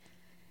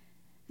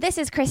This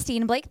is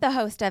Christine Blake, the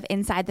host of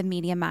Inside the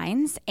Media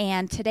Minds,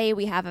 and today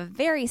we have a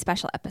very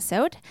special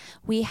episode.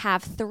 We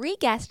have 3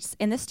 guests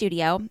in the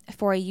studio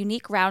for a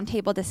unique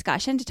roundtable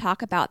discussion to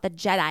talk about the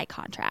JEDI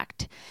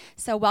contract.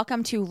 So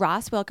welcome to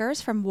Ross Wilkers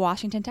from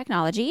Washington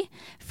Technology,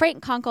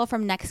 Frank Conkle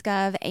from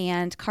NextGov,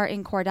 and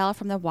Carton Cordell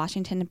from the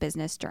Washington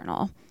Business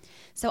Journal.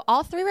 So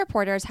all 3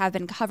 reporters have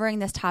been covering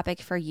this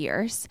topic for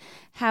years,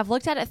 have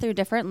looked at it through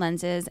different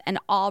lenses, and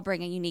all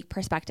bring a unique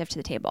perspective to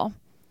the table.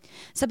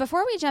 So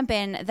before we jump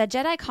in, the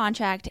JEDI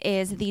contract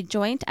is the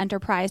Joint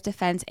Enterprise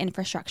Defense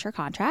Infrastructure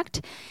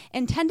Contract,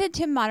 intended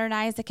to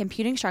modernize the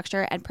computing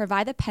structure and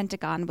provide the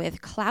Pentagon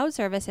with cloud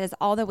services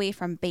all the way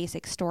from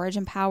basic storage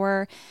and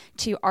power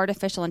to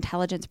artificial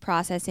intelligence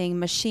processing,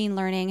 machine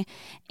learning,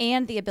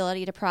 and the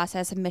ability to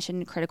process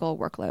mission-critical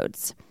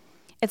workloads.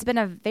 It's been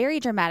a very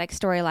dramatic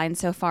storyline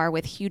so far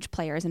with huge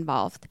players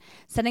involved,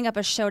 setting up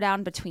a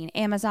showdown between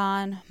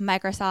Amazon,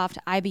 Microsoft,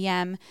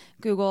 IBM,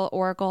 Google,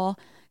 Oracle,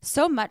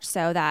 so much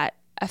so that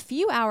a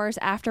few hours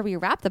after we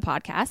wrapped the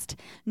podcast,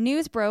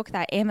 news broke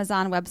that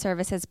Amazon Web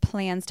Services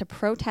plans to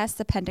protest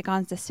the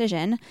Pentagon's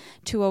decision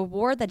to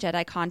award the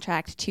JEDI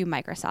contract to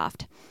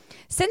Microsoft.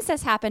 Since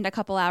this happened a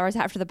couple hours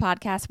after the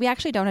podcast, we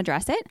actually don't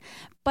address it,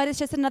 but it's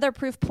just another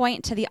proof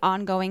point to the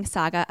ongoing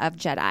saga of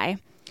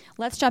JEDI.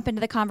 Let's jump into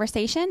the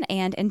conversation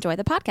and enjoy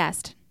the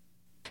podcast.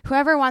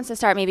 Whoever wants to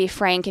start, maybe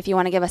Frank, if you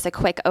want to give us a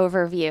quick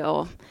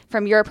overview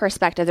from your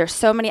perspective. There's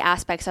so many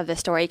aspects of this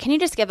story. Can you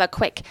just give a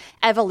quick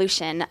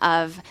evolution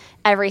of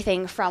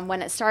everything from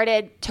when it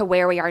started to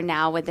where we are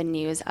now with the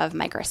news of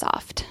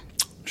Microsoft?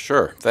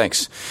 Sure,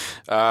 thanks.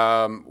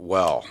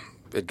 Well,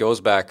 it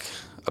goes back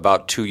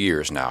about 2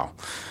 years now.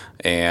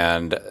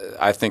 And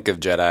I think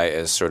of JEDI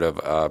as sort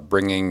of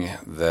bringing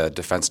the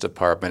Defense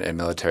Department and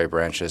military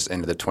branches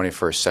into the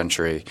 21st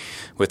century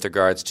with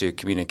regards to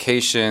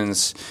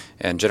communications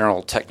and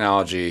general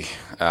technology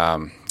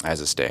as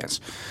it stands.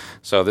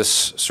 So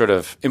this sort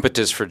of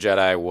impetus for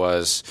JEDI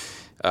was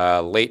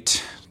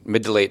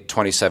mid to late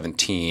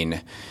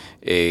 2017,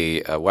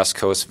 a West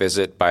Coast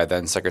visit by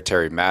then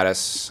Secretary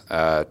Mattis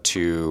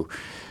to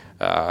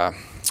a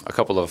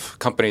couple of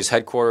companies'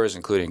 headquarters,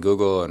 including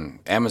Google and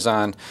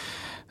Amazon.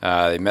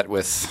 They met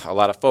with a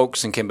lot of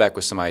folks and came back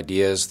with some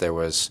ideas. There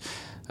was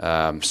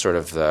sort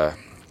of the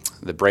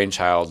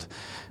brainchild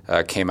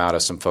came out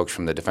of some folks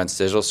from the Defense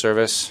Digital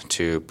Service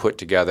to put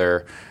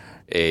together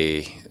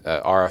a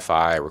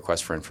RFI,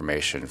 request for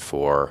information,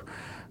 for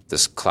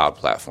this cloud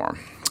platform.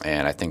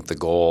 And I think the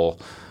goal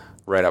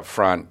right up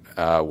front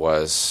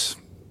was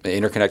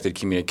interconnected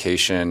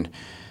communication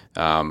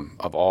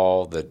of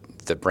all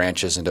the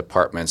branches and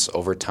departments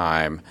over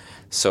time,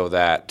 so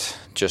that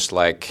just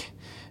like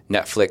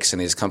Netflix and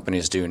these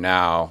companies do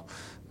now,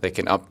 they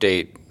can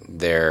update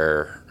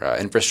their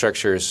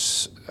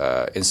infrastructures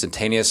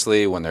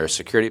instantaneously when there are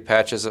security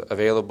patches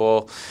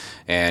available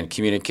and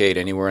communicate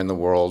anywhere in the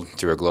world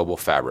through a global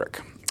fabric.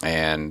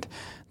 And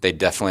they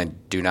definitely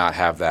do not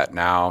have that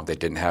now. They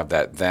didn't have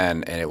that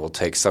then, and it will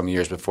take some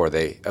years before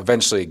they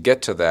eventually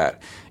get to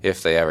that,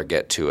 if they ever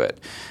get to it.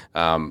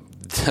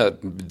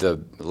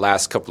 The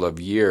last couple of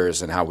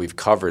years and how we've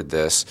covered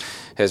this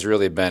has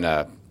really been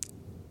a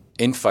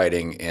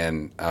infighting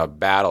in a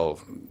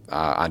battle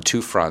on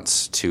 2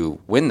 fronts to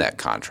win that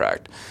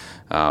contract,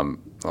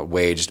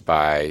 waged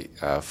by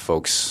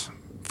folks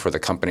for the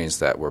companies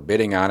that were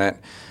bidding on it,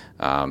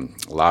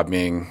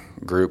 lobbying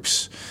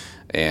groups.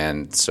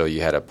 And so you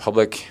had a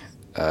public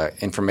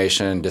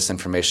information,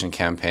 disinformation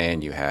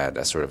campaign. You had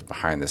a sort of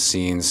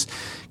behind-the-scenes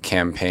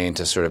campaign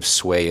to sort of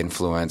sway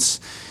influence.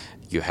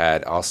 You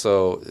had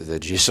also the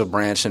judicial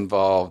branch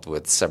involved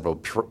with several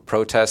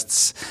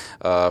protests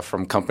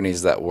from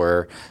companies that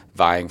were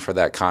vying for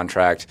that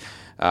contract.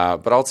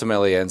 But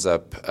ultimately ends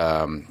up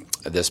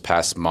this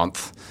past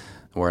month.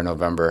 We're in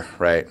November,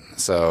 right?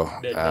 So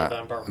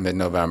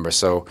mid-November.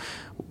 So,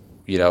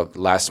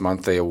 last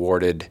month they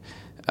awarded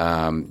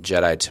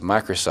JEDI to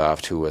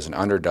Microsoft, who was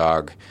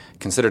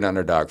considered an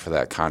underdog for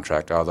that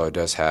contract, although it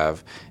does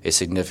have a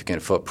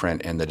significant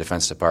footprint in the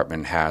Defense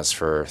Department, has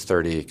for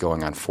 30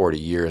 going on 40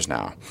 years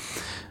now.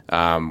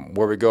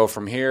 Where we go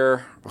from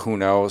here, who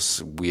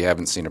knows? We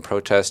haven't seen a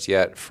protest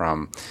yet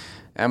from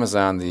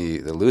Amazon, the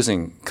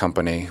losing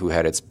company, who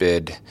had its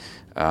bid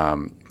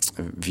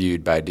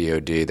viewed by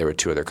DoD. There were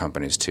 2 other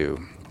companies too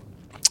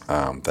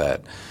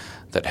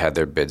that had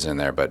their bids in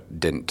there but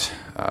didn't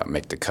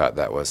make the cut.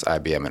 That was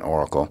IBM and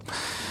Oracle.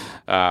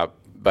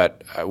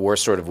 But we're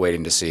sort of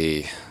waiting to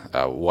see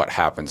what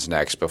happens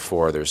next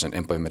before there's an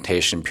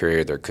implementation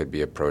period. There could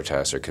be a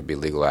protest. There could be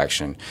legal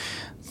action.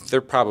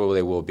 There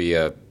probably will be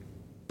a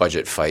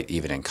budget fight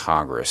even in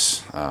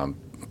Congress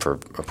for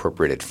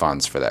appropriated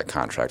funds for that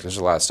contract. There's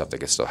a lot of stuff that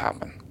could still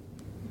happen.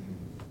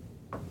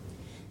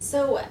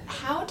 So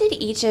how did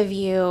each of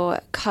you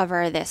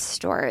cover this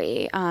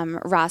story?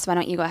 Ross, why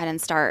don't you go ahead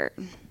and start?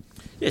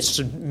 It's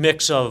a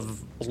mix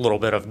of a little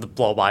bit of the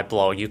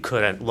blow-by-blow. You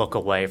couldn't look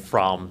away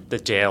from the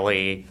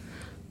daily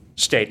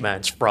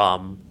statements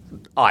from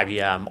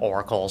IBM,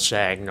 Oracle,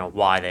 saying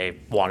why they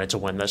wanted to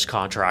win this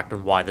contract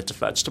and why the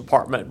Defense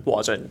Department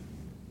wasn't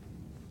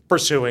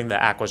pursuing the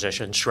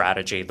acquisition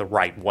strategy the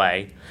right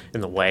way,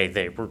 in the way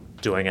they were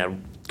doing it,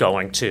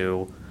 going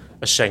to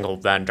a single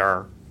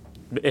vendor,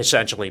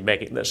 essentially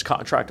making this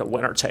contract a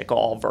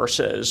winner-take-all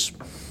versus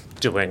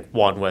doing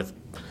one with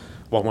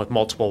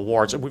multiple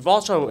awards. And we've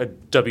also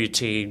at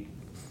WT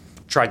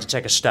tried to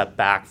take a step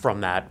back from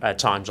that at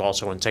times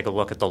also and take a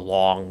look at the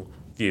long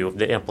view of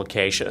the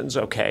implications.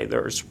 Okay,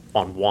 there's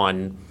on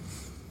one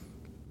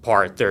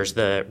part, there's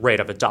the rate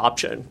of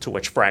adoption to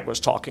which Frank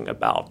was talking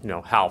about.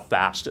 How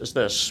fast is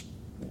this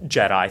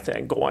JEDI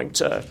thing going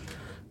to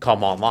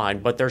come online?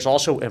 But there's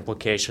also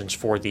implications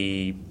for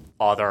the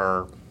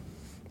other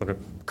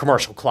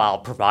commercial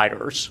cloud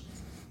providers,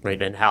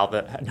 right, and how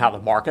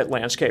the market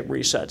landscape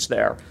resets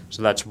there.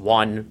 So that's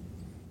one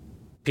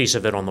piece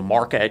of it on the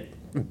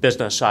market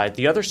business side.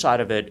 The other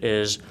side of it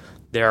is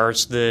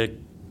there's the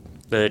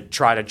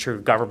tried and true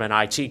government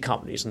IT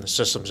companies and the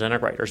systems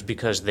integrators,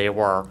 because they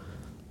were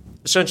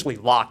essentially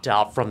locked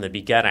out from the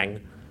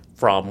beginning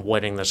from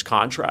winning this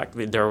contract.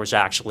 There was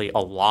actually a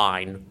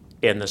line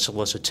in the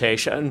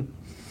solicitation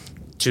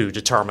to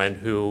determine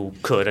who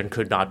could and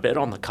could not bid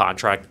on the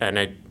contract, and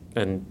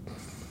I'm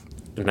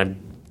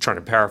trying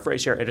to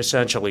paraphrase here, it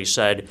essentially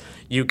said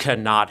you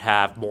cannot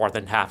have more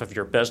than half of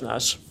your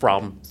business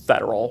from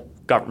federal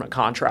government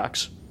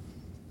contracts.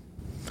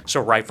 So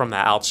right from the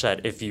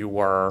outset, if you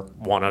were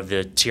one of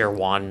the tier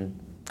one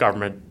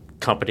government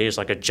companies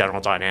like a General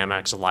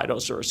Dynamics, a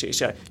Leidos, or a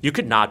CCI, you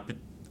could not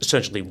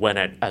essentially win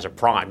it as a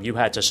prime. You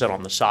had to sit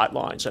on the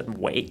sidelines and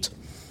wait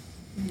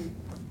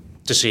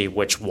to see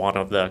which one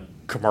of the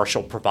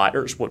commercial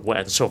providers would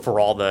win. So for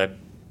all the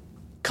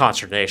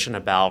consternation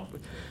about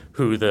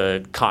who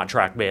the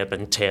contract may have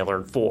been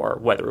tailored for,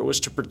 whether it was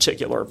to a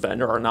particular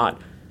vendor or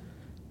not,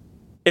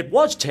 it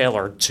was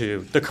tailored to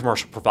the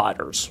commercial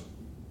providers,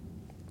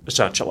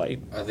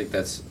 essentially. I think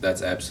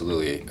that's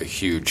absolutely a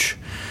huge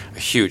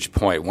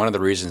point. One of the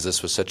reasons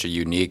this was such a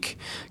unique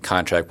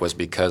contract was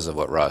because of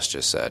what Ross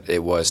just said.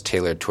 It was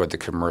tailored toward the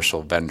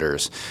commercial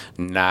vendors,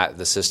 not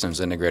the systems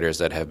integrators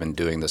that have been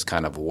doing this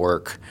kind of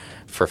work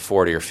for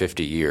 40 or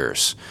 50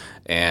 years.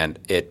 And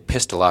it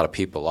pissed a lot of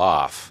people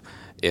off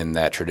in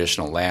that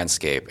traditional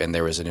landscape, and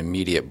there was an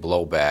immediate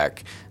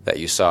blowback that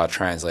you saw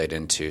translate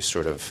into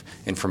sort of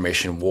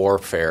information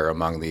warfare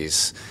among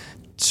these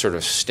sort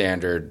of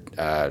standard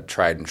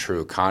tried and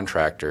true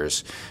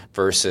contractors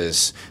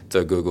versus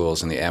the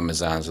Googles and the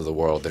Amazons of the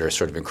world that are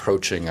sort of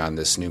encroaching on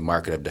this new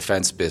market of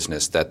defense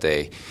business that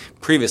they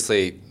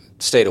previously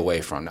stayed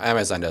away from.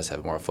 Amazon does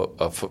have more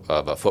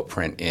of a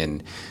footprint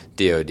in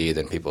DoD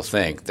than people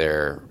think.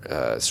 They're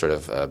sort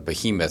of a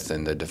behemoth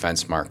in the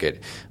defense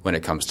market when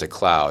it comes to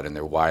cloud, and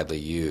they're widely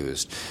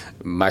used.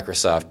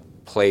 Microsoft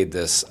played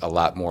this a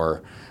lot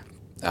more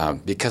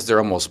because they're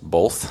almost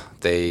both.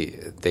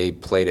 They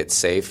played it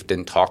safe,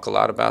 didn't talk a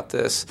lot about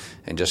this,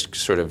 and just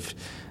sort of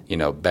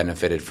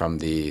benefited from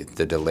the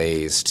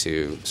delays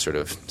to sort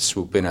of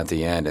swoop in at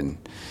the end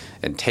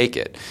and take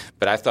it.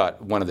 But I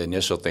thought one of the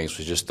initial things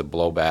was just the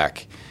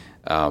blowback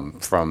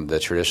from the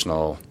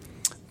traditional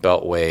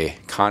Beltway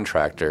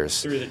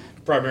contractors.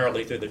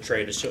 Primarily through the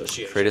trade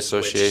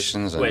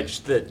associations.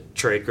 Which the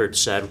trade group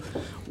said,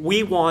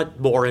 we want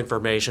more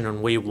information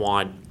and we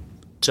want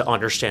to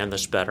understand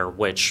this better,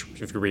 which,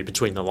 if you read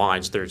between the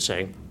lines, they're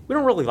saying, we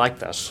don't really like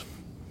this.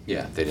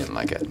 Yeah, they didn't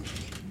like it.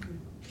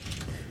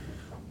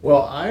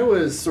 Well, I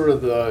was sort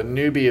of the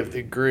newbie of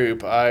the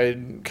group. I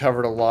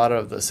covered a lot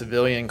of the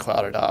civilian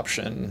cloud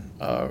adoption,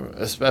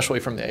 especially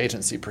from the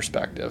agency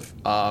perspective.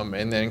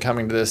 And then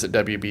coming to this at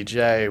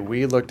WBJ,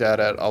 we looked at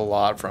it a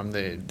lot from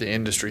the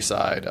industry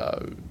side.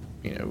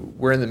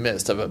 We're in the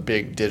midst of a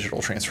big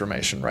digital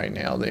transformation right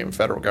now. The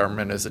federal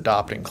government is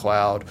adopting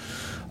cloud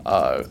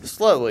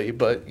slowly,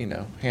 but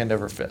hand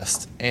over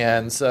fist.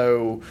 And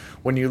so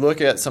when you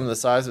look at some of the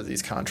size of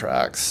these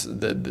contracts,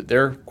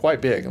 they're quite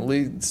big and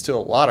leads to a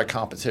lot of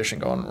competition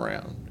going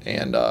around.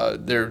 And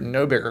there are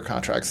no bigger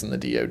contracts in the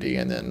DoD,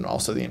 and then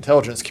also the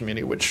intelligence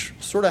community, which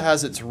sort of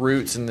has its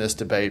roots in this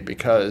debate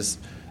because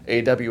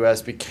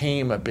AWS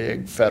became a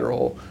big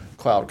federal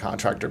cloud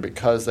contractor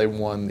because they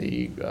won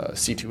the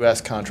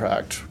C2S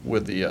contract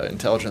with the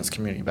intelligence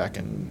community back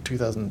in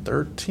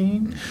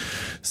 2013.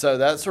 So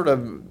that sort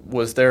of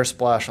was their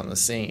splash on the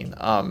scene.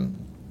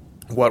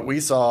 What we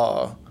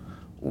saw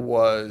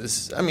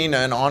was,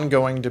 an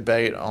ongoing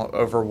debate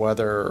over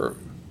whether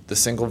the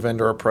single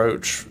vendor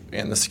approach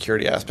and the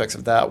security aspects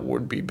of that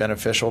would be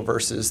beneficial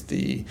versus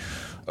the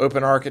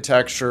open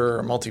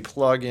architecture,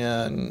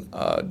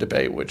 multi-plugin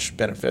debate, which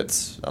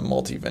benefits a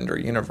multi-vendor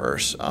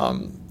universe.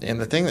 And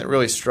the thing that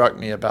really struck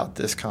me about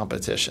this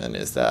competition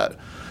is that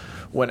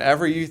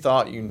whenever you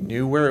thought you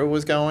knew where it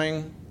was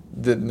going,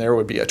 then there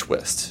would be a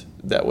twist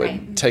that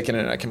would take it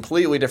in a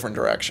completely different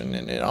direction,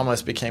 and it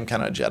almost became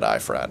kind of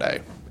Jedi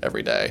Friday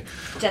every day.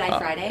 Jedi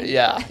Friday?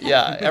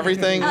 Yeah.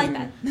 Everything. I like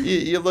that.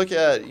 You look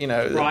at,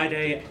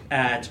 Friday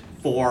at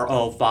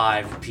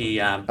 4:05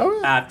 p.m. Oh,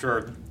 yeah.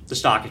 After the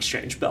stock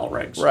exchange bell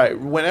rings. Right.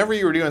 Whenever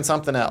you were doing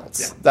something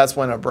else, that's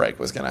when a break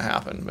was going to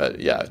happen.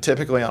 But yeah,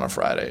 typically on a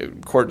Friday.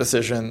 Court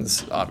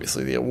decisions,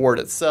 obviously the award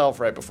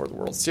itself right before the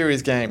World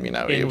Series game, In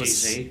it was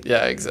DC.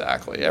 Yeah,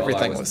 exactly.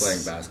 Everything I was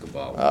playing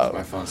basketball.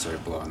 My phone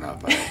started blowing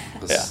up. I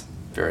was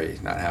very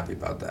not happy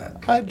about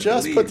that. I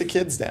just put the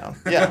kids down.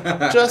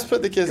 Yeah, just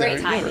put the kids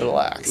Great down. timing.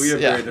 Relax. We have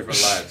very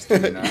different lives, too,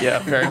 you know? Yeah,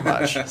 very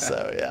much.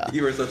 So yeah.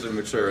 You were such a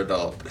mature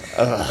adult.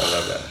 I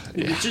love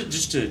that.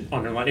 Just to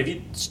underline, if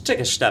you take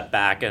a step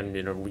back and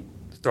we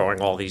throwing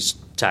all these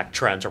tech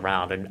trends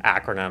around and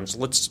acronyms,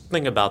 let's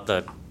think about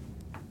the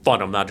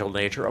fundamental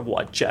nature of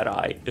what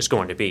JEDI is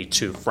going to be.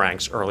 To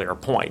Frank's earlier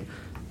point,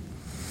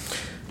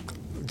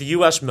 the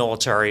U.S.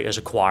 military is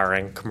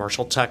acquiring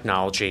commercial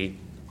technology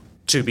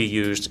to be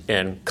used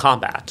in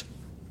combat.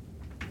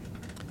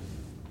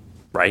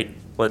 Right?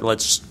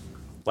 Let's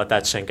let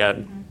that sink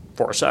in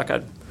for a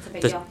second. It's a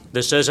big deal.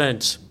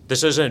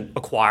 This isn't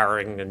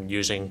acquiring and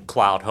using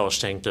cloud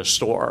hosting to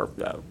store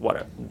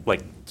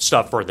like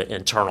stuff for the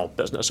internal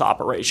business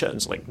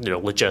operations, like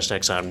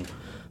logistics and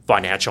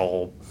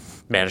financial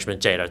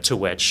management data. To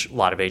which a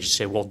lot of agencies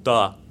say, "Well,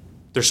 duh,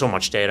 there's so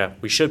much data,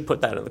 we should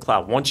put that in the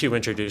cloud." Once you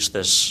introduce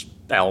this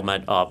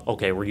element of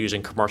we're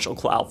using commercial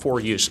cloud for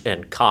use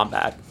in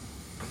combat,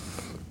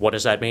 what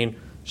does that mean?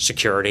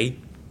 Security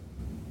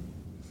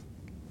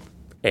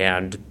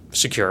and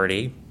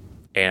security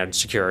and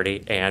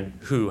security, and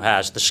who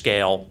has the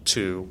scale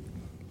to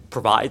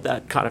provide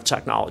that kind of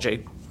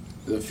technology?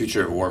 The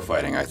future of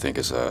warfighting, I think,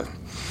 is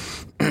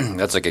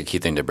that's like a key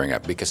thing to bring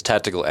up, because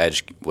tactical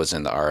edge was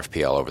in the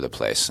RFP all over the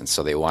place, and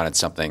so they wanted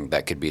something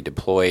that could be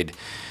deployed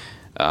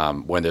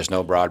when there's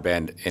no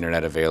broadband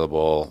internet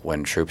available,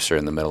 when troops are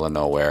in the middle of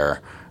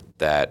nowhere,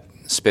 that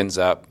spins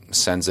up,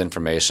 sends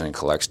information, and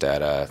collects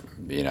data,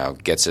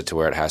 gets it to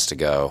where it has to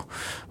go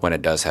when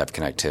it does have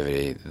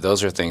connectivity.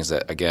 Those are things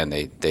that, again,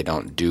 they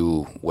don't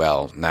do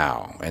well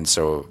now. And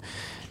so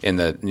in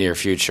the near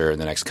future, in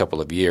the next couple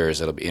of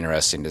years, it'll be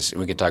interesting to see.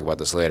 We can talk about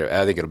this later.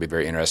 I think it'll be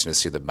very interesting to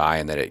see the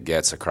buy-in that it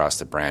gets across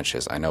the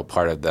branches. I know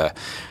part of the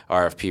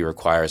RFP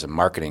requires a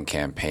marketing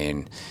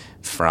campaign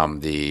from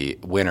the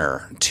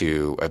winner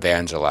to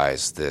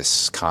evangelize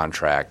this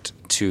contract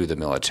to the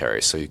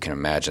military. So you can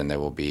imagine there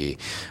will be,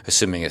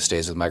 assuming it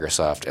stays with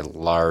Microsoft, a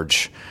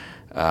large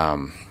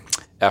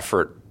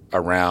effort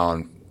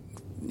around,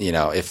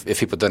 if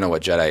people don't know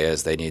what JEDI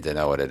is, they need to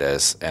know what it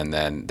is, and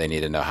then they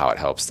need to know how it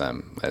helps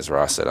them, as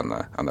Ross said, on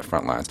the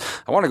front lines.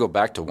 I want to go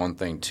back to one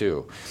thing,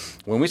 too.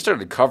 When we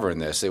started covering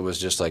this, it was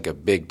just like a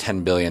big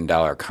 $10 billion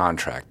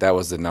contract. That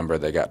was the number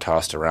that got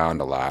tossed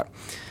around a lot.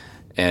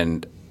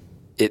 And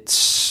it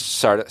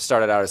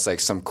started out as like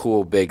some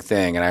cool big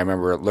thing, and I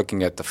remember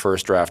looking at the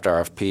first draft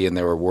RFP, and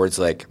there were words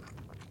like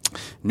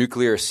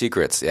nuclear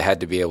secrets. It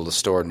had to be able to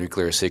store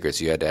nuclear secrets.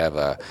 You had to have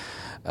a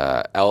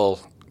L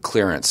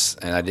clearance,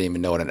 and I didn't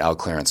even know what an L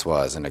clearance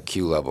was, and a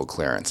Q level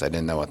clearance. I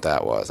didn't know what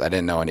that was. I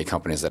didn't know any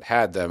companies that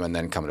had them, and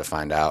then come to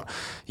find out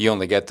you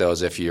only get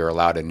those if you're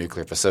allowed in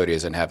nuclear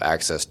facilities and have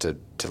access to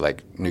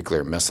like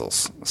nuclear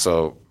missiles.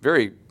 So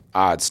very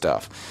odd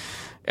stuff.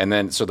 And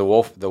then, so the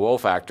wow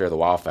factor, I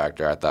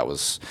thought that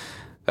was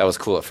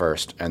cool at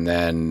first. And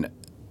then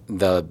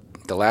the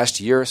last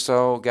year or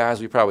so, guys,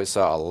 we probably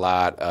saw a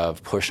lot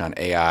of push on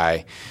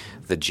AI.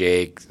 The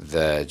JAIC,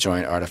 the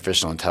Joint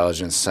Artificial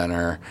Intelligence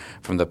Center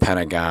from the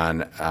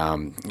Pentagon,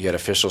 you had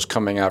officials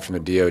coming out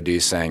from the DoD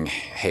saying,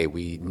 "Hey,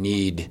 we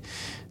need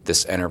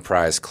this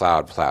enterprise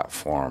cloud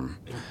platform."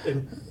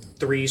 And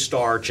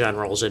 3-star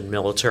generals in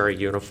military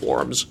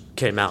uniforms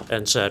came out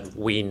and said,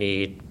 "We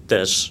need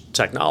this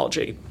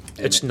technology."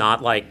 It's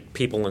not like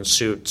people in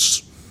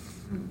suits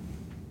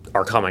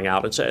are coming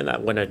out and saying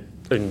that,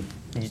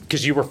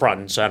 because you were front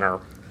and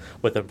center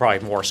with it, probably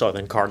more so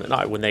than Cardin and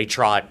I. When they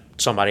trot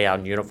somebody out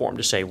in uniform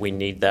to say, "We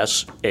need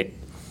this," it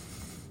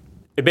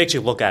makes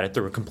you look at it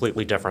through a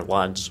completely different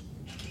lens.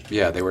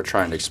 Yeah, they were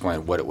trying to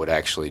explain what it would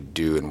actually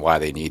do and why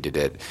they needed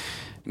it,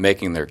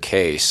 making their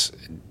case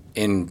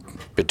in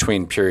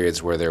between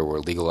periods where there were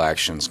legal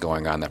actions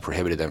going on that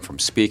prohibited them from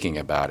speaking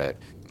about it.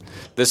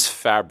 This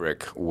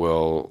fabric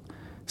will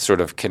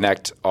sort of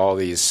connect all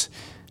these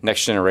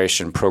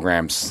next-generation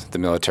programs the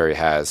military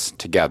has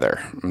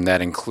together. And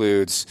that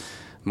includes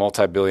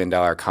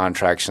multi-billion-dollar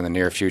contracts in the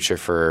near future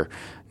for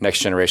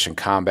next-generation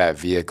combat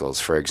vehicles,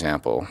 for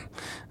example.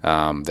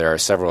 There are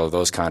several of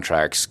those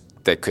contracts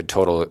that could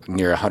total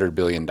near $100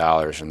 billion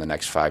in the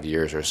next 5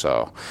 years or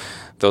so.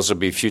 Those will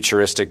be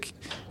futuristic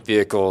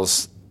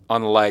vehicles,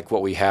 unlike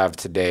what we have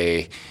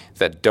today,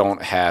 that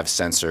don't have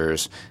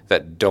sensors,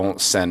 that don't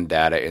send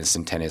data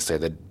instantaneously,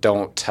 that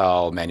don't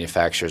tell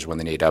manufacturers when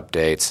they need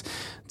updates.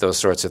 Those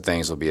sorts of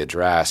things will be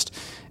addressed.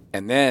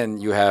 And then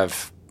you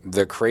have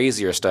the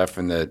crazier stuff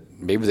in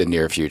maybe the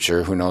near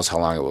future. Who knows how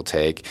long it will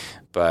take?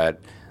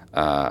 But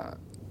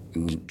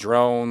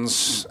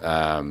drones,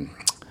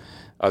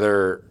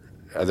 other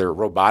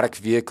robotic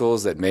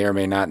vehicles that may or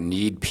may not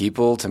need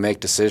people to make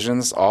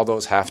decisions, all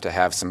those have to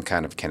have some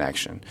kind of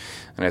connection.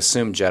 And I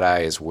assume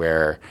JEDI is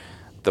where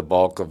the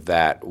bulk of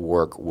that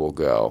work will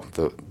go.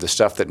 The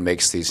stuff that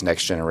makes these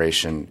next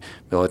generation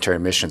military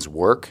missions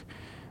work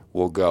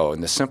will go.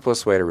 And the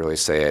simplest way to really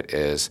say it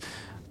is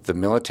the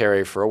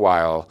military for a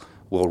while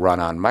will run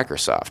on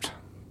Microsoft.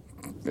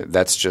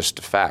 That's just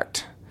a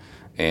fact.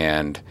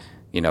 And,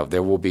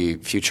 there will be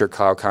future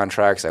cloud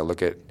contracts. I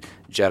look at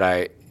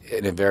JEDI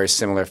in a very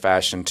similar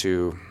fashion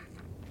to,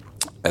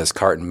 as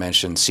Carton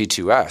mentioned,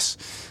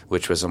 C2S,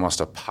 which was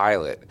almost a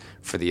pilot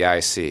for the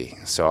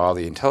IC. So all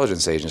the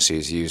intelligence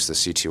agencies use the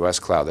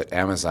C2S cloud that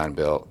Amazon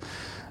built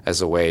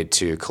as a way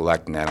to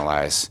collect and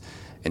analyze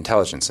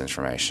intelligence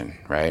information,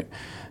 right?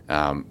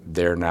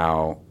 They're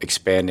now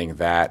expanding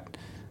that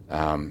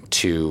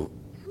to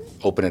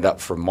open it up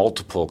for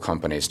multiple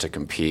companies to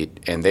compete,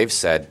 and they've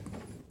said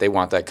they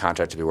want that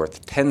contract to be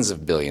worth tens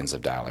of billions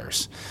of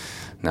dollars.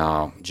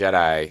 Now,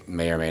 JEDI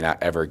may or may not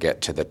ever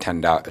get to the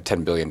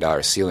 $10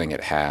 billion ceiling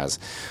it has,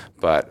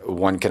 but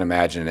one can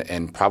imagine,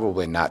 and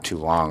probably not too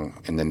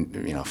long, in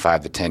the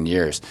 5 to 10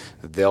 years,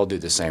 they'll do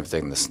the same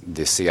thing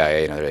the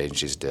CIA and other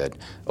agencies did,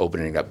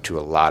 opening it up to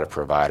a lot of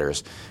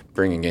providers,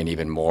 bringing in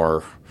even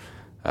more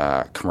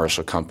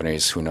commercial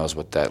companies. Who knows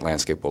what that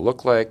landscape will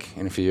look like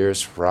in a few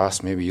years?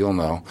 Ross, maybe you'll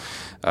know.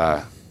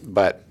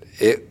 But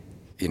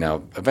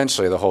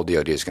eventually the whole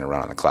DoD is going to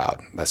run on the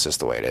cloud. That's just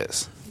the way it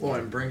is. Well,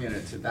 and bringing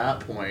it to that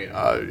point,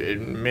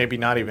 maybe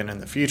not even in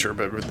the future,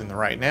 but within the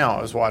right now,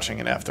 I was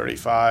watching an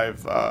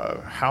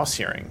F-35 House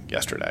hearing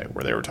yesterday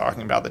where they were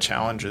talking about the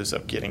challenges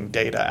of getting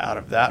data out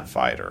of that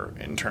fighter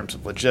in terms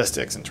of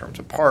logistics, in terms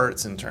of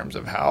parts, in terms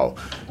of how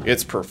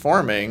it's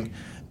performing,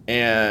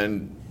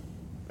 and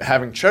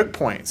having choke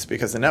points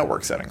because the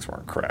network settings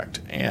weren't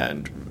correct.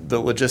 And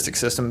the logistic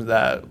systems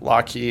that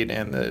Lockheed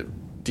and the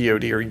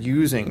DoD are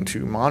using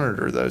to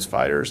monitor those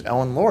fighters,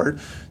 Ellen Lord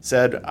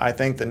said, I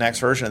think the next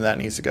version of that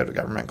needs to go to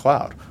government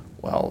cloud.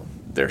 Well,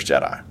 there's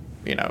JEDI.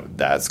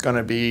 That's going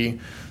to be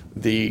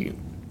the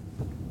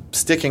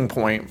sticking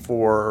point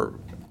for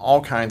all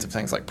kinds of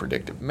things like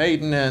predictive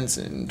maintenance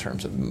in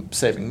terms of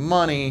saving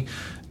money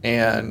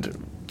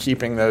and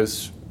keeping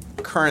those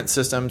current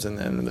systems, and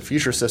then the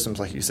future systems,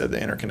 like you said,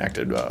 the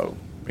interconnected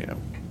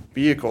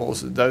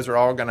vehicles, those are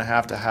all going to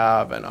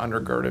have an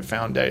undergirded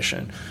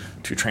foundation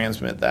to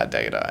transmit that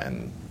data,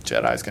 and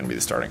JEDI is going to be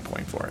the starting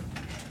point for it.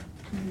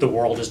 The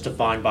world is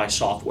defined by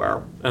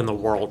software, and the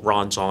world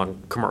runs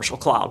on commercial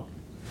cloud.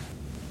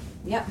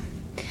 Yep.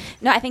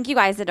 No, I think you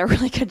guys did a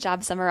really good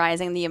job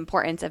summarizing the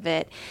importance of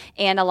it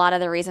and a lot of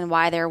the reason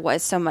why there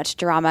was so much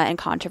drama and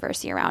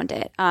controversy around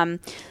it.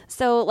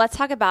 So let's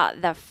talk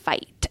about the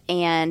fight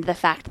and the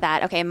fact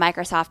that, okay,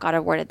 Microsoft got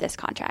awarded this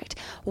contract.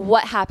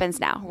 What happens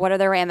now? What are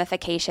the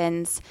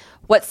ramifications?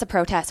 What's the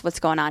protest? What's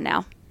going on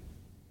now?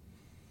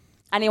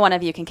 Any one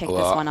of you can kick this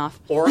one off.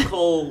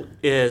 Oracle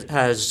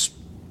has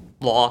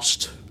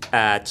lost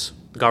at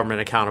the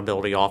Government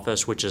Accountability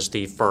Office, which is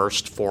the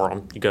first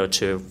forum you go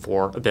to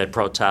for a bid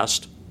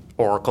protest.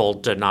 Oracle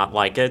did not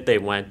like it. They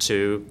went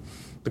to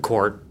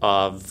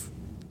the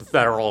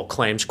Federal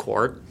Claims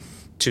Court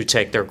to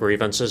take their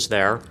grievances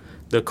there.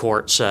 The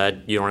court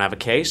said, you don't have a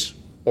case.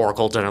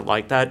 Oracle didn't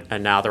like that,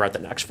 and now they're at the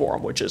next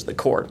forum, which is the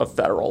Court of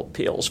Federal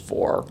Appeals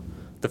for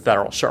the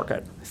Federal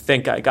Circuit. I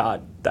think I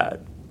got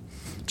that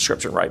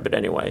description right, but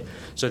anyway.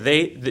 So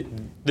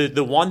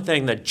the one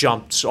thing that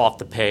jumps off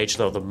the page,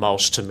 though, the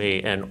most to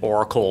me in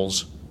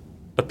Oracle's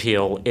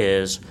appeal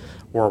is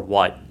we're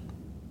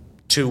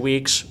 2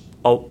 weeks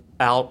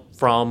out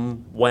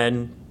from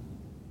when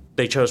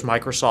they chose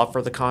Microsoft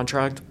for the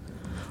contract.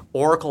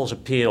 Oracle's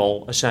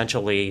appeal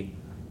essentially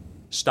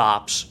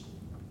stops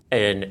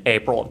in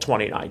April of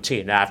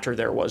 2019 after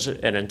there was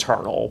an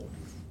internal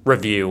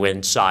review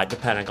inside the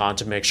Pentagon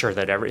to make sure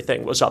that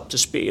everything was up to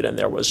speed and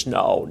there was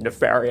no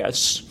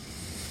nefarious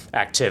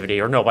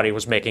activity or nobody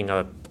was making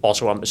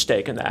also a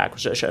mistake in the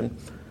acquisition.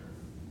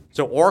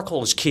 So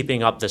Oracle is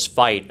keeping up this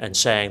fight and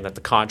saying that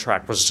the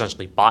contract was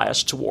essentially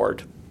biased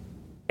toward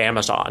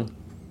Amazon.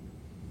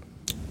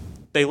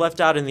 They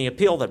left out in the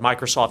appeal that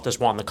Microsoft has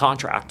won the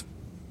contract.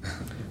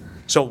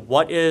 So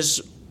what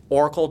is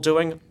Oracle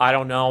doing? I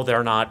don't know.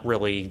 They're not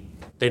really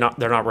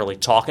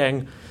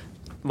talking.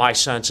 My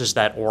sense is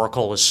that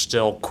Oracle is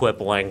still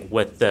quibbling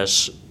with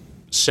this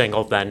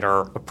single vendor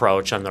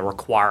approach and the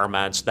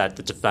requirements that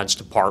the Defense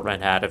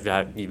Department had.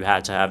 You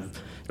had to have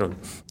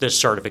this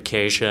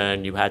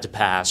certification, you had to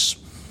pass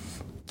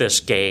this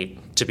gate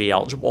to be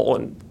eligible,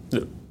 and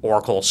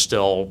Oracle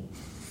still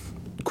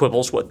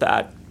quibbles with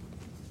that.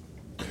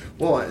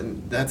 Well,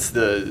 and that's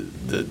the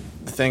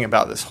thing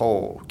about this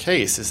whole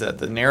case is that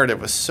the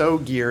narrative was so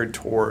geared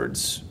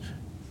towards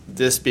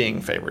this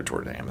being favored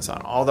toward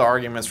Amazon. All the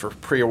arguments for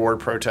pre-award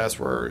protests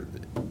were,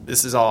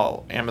 this is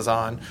all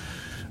Amazon.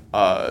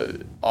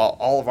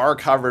 All of our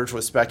coverage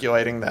was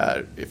speculating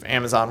that if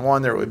Amazon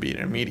won, there would be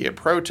an immediate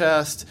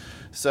protest.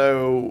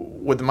 So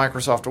with the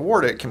Microsoft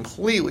award, it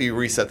completely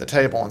reset the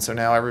table. And so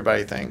now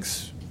everybody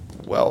thinks,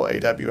 well,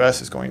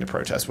 AWS is going to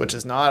protest, which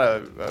is not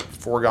a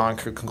foregone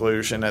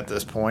conclusion at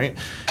this point.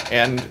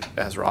 And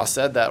as Ross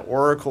said, that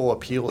Oracle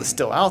appeal is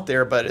still out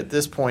there, but at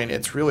this point,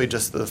 it's really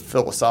just the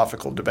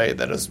philosophical debate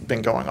that has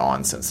been going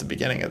on since the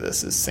beginning of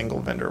this, is single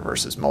vendor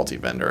versus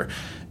multi-vendor.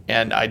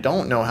 And I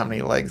don't know how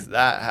many legs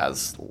that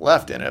has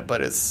left in it,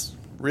 but it's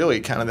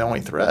really kind of the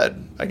only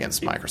thread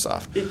against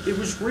Microsoft. It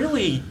was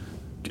really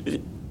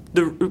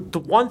the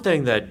one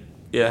thing that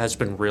has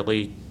been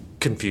really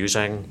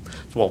confusing.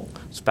 Well,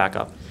 let's back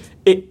up.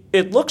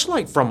 It looks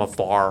like from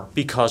afar,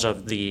 because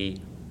of the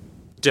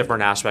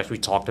different aspects we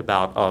talked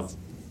about of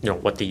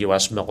what the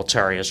U.S.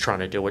 military is trying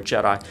to do with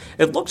Jedi,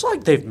 it looks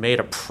like they've made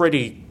a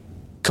pretty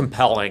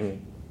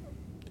compelling,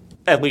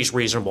 at least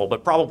reasonable,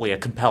 but probably a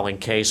compelling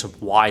case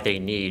of why they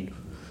need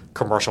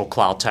commercial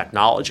cloud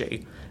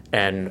technology.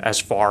 And as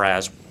far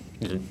as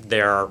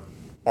their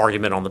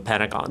argument on the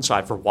Pentagon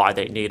side for why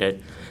they need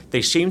it,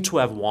 they seem to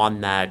have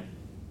won that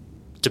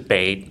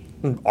debate,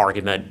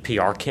 argument,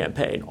 PR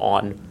campaign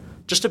on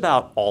just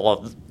about all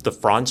of the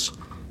fronts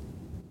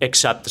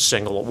except the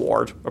single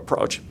award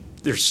approach.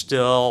 They're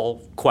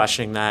still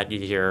questioning that. You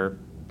hear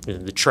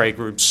the trade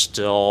groups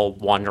still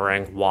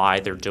wondering why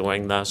they're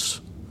doing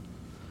this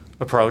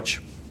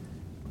approach.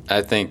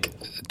 I think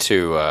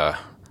to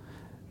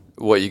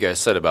what you guys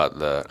said about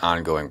the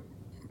ongoing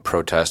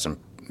protest and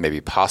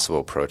maybe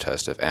possible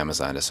protest if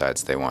Amazon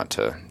decides they want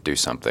to do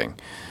something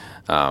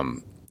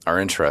are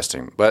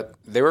interesting, but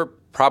they were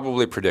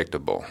probably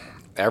predictable.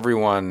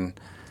 Everyone,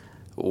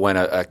 when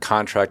a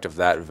contract of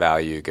that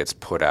value gets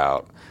put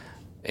out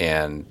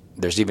and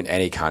there's even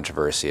any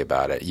controversy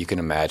about it, you can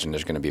imagine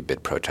there's going to be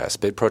bid protests.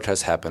 Bid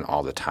protests happen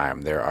all the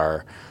time. There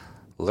are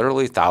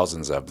literally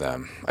thousands of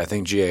them. I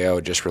think GAO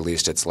just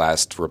released its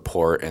last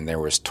report, and there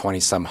was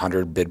 20-some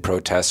hundred bid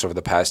protests over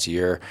the past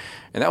year,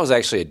 and that was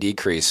actually a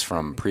decrease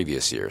from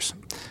previous years.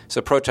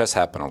 So protests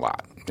happen a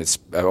lot. It's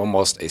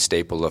almost a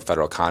staple of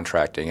federal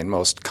contracting, and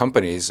most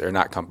companies, or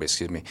not companies,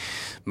 excuse me,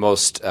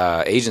 most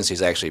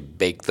agencies actually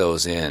bake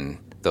those in,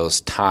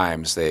 those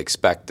times they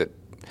expect that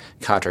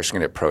contracts are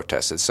going to get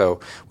protested.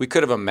 So we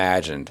could have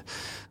imagined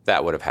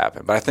that would have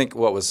happened. But I think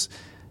what was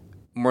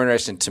more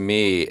interesting to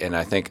me, and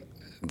I think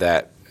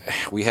that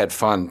we had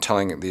fun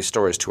telling these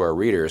stories to our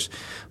readers,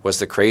 was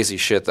the crazy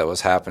shit that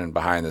was happening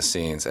behind the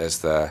scenes as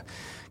the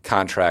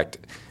contract,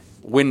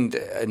 when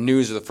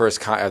news of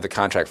the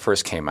contract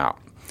first came out.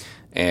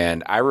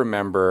 And I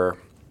remember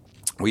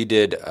we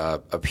did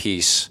a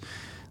piece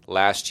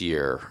last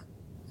year,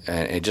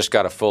 and it just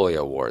got a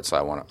Folio Award, so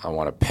I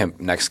want to pimp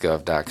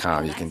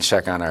nextgov.com. You can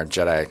check on our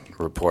Jedi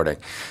reporting.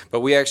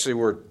 But we actually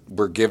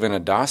were given a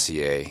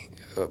dossier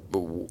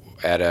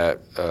at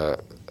a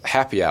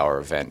happy hour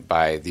event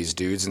by these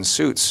dudes in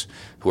suits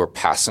who were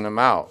passing them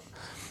out.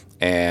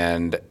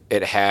 And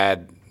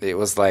it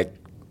was like,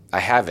 I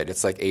have it.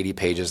 It's like 80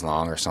 pages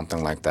long or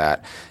something like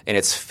that. And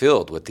it's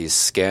filled with these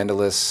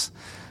scandalous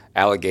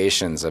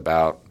allegations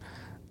about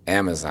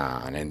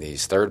Amazon and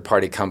these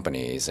third-party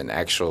companies and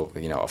actual,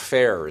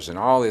 affairs and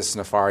all this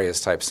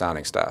nefarious type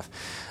sounding stuff.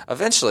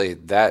 Eventually,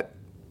 that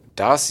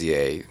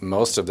dossier,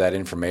 most of that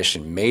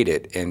information made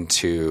it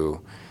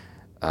into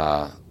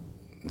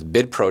the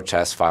bid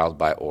protest filed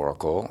by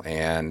Oracle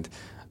and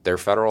their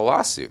federal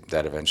lawsuit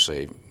that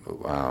eventually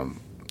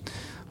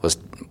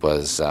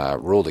was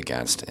ruled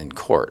against in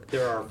court.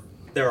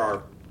 There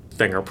are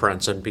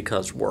fingerprints, and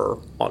because we're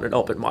on an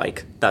open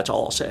mic, that's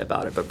all I'll say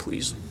about it. But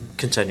please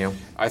continue.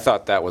 I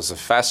thought that was a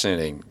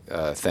fascinating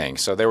thing.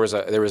 So there was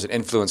an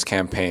influence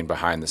campaign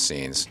behind the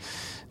scenes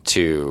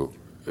to,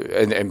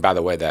 and by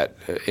the way, that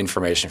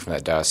information from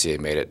that dossier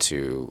made it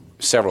to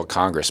several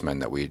congressmen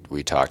that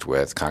we talked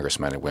with,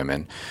 congressmen and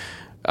women,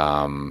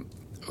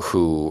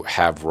 who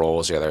have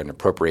roles either in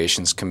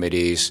appropriations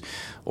committees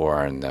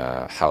or in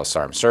the House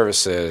Armed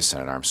Services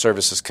and Armed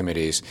Services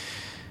committees.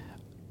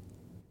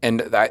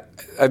 And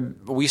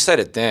we said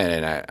it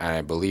then, and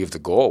I believe the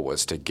goal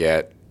was to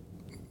get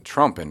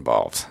Trump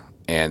involved,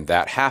 and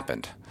that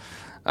happened.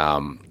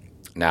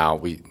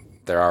 Now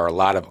there are a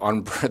lot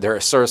of there are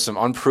sort of some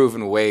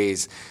unproven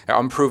ways.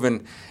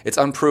 It's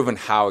unproven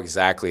how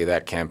exactly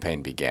that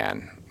campaign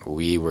began.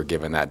 We were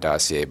given that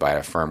dossier by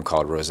a firm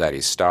called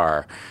Rossetti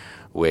Starr,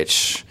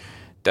 which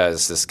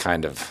does this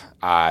kind of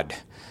odd,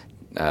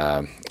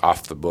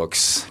 off the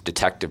books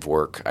detective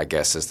work, I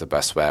guess is the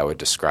best way I would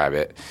describe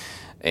it.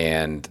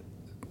 And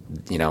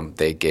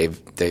they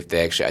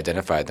actually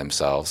identified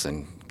themselves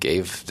and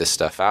gave this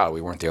stuff out.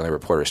 We weren't the only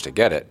reporters to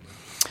get it,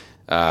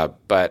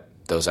 but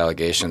those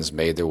allegations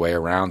made their way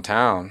around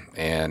town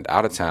and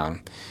out of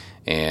town,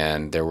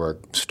 and there were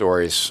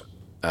stories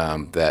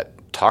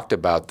that talked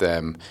about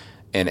them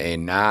in a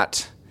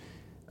not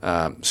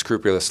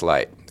scrupulous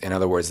light. In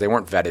other words, they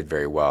weren't vetted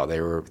very well.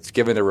 They were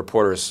given to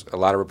reporters, a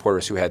lot of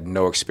reporters who had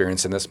no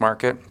experience in this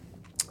market.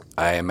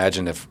 I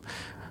imagine if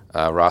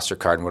Roster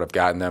Cardin would have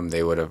gotten them,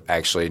 they would have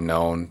actually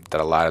known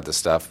that a lot of the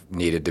stuff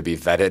needed to be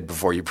vetted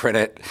before you print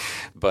it.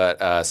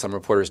 But some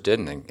reporters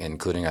didn't,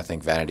 including, I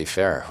think, Vanity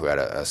Fair, who had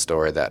a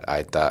story that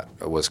I thought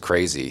was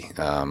crazy,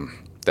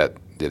 that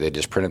they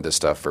just printed this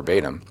stuff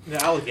verbatim.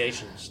 The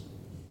allegations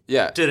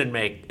didn't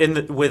make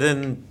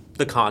within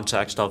the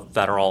context of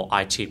federal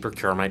IT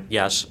procurement.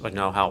 Yes, I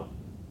know how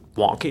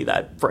wonky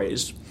that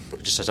phrase.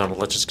 Just as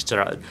let's just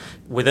consider it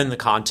within the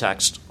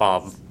context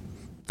of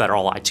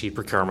federal IT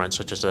procurement,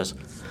 such as this.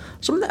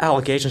 Some of the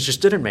allegations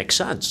just didn't make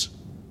sense.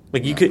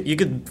 Like you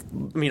could.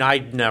 I mean, I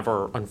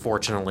never,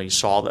 unfortunately,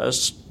 saw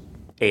this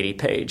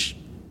 80-page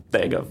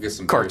thing of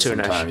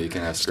cartoonish you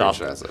can have stuff.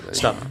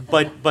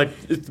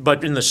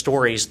 But in the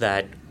stories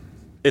that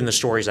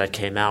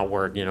came out,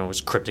 where it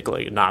was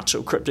not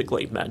so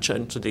cryptically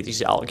mentioned, so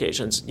these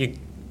allegations, you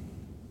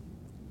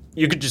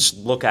could just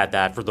look at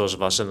that for those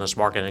of us in this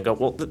market and go,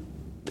 well,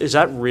 is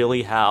that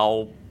really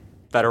how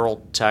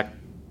federal tech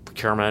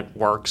procurement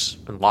works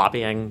and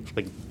lobbying?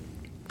 Like,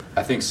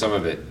 I think some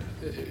of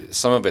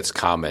it's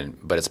common,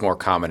 but it's more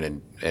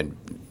common in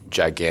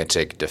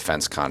gigantic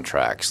defense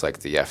contracts like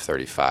the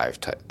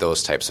F-35,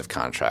 those types of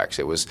contracts.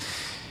 It was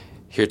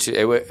here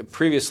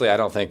previously. I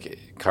don't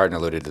think Cardin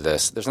alluded to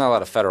this. There's not a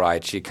lot of federal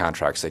IT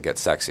contracts that get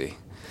sexy.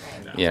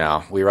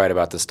 No. We write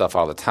about this stuff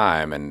all the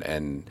time,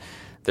 and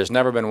there's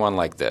never been one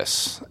like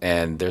this,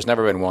 and there's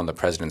never been one the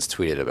president's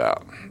tweeted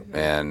about.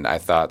 And I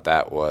thought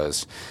that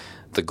was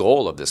the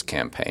goal of this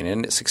campaign,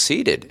 and it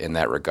succeeded in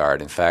that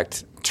regard. In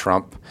fact,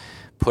 Trump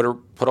put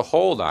a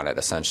hold on it,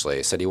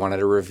 essentially. Said he wanted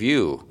a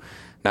review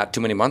not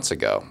too many months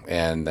ago.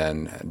 And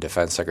then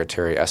Defense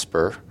Secretary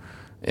Esper,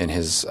 in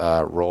his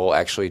role,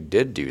 actually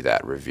did do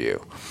that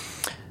review.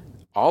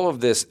 All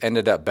of this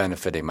ended up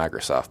benefiting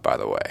Microsoft, by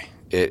the way.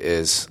 It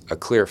is a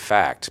clear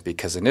fact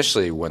because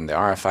initially when the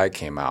RFI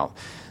came out,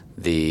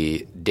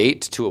 the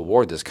date to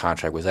award this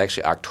contract was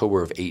actually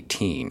October of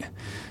 18.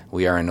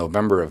 We are in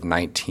November of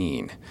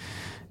 19.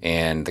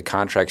 And the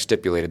contract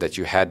stipulated that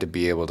you had to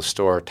be able to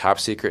store top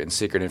secret and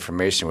secret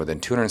information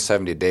within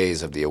 270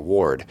 days of the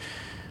award,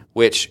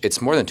 which it's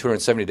more than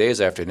 270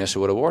 days after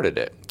initially would have awarded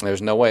it.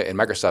 There's no way, and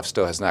Microsoft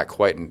still has not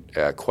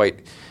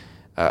quite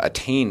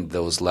attained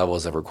those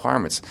levels of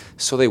requirements,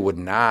 so they would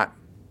not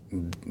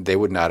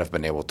have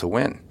been able to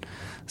win.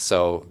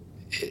 So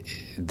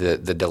the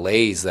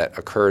delays that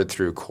occurred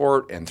through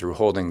court and through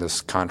holding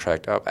this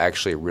contract up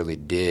actually really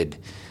did,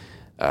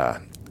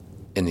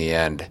 in the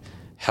end,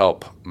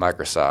 help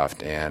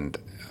Microsoft, and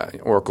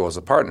Oracle is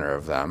a partner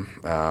of them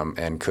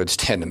and could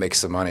stand to make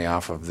some money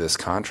off of this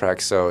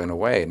contract. So in a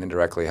way, it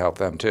indirectly helped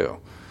them too.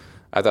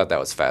 I thought that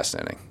was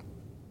fascinating.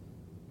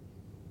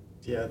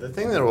 Yeah, the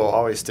thing that will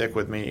always stick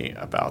with me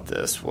about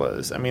this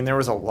was, there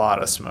was a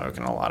lot of smoke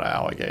and a lot of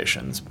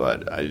allegations,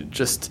 but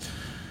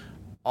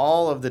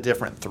all of the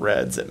different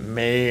threads that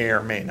may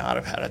or may not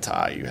have had a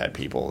tie. You had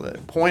people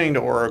that pointing to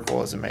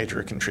Oracle as a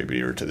major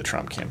contributor to the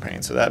Trump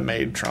campaign, so that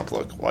made Trump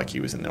look like he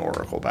was in the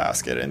Oracle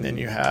basket. And then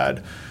you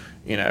had,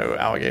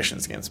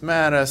 allegations against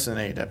Mattis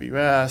and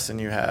AWS,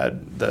 and you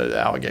had the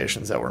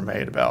allegations that were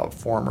made about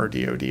former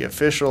DoD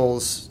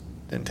officials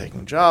then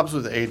taking jobs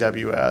with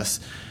AWS.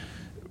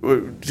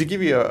 To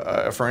give you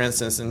for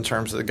instance, in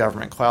terms of the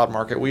government cloud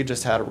market, we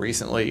just had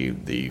recently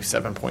the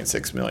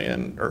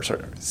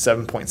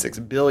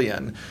 $7.6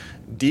 billion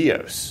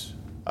DOS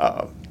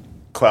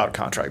cloud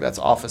contract. That's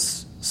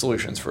Office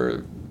Solutions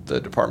for the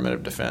Department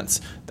of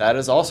Defense. That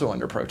is also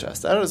under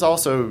protest. That is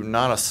also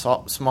not a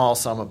small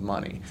sum of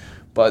money.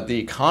 But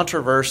the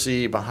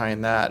controversy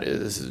behind that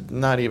is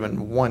not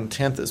even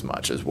 1/10 as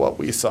much as what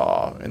we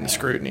saw in the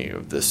scrutiny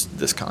of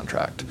this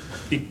contract.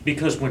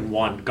 Because when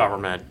one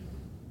government,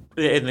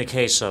 in the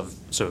case of,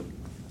 so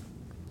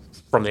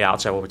from the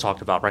outset what we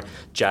talked about, right,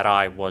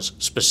 JEDI was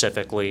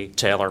specifically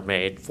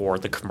tailor-made for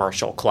the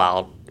commercial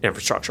cloud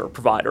infrastructure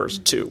providers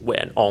to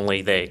win.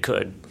 Only they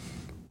could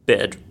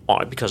bid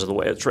on it because of the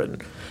way it's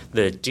written.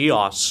 The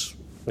DOS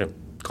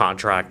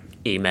contract,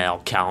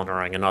 email,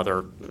 calendaring, and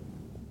other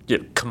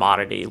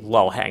commodity,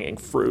 low-hanging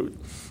fruit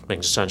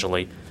things,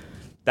 essentially,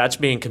 that's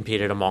being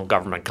competed among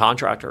government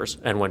contractors.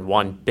 And when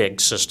one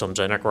big systems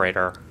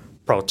integrator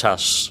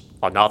protests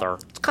another,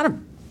 it's kind of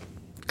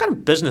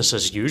business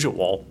as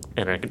usual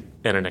in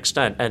an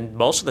extent. And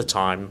most of the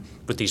time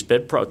with these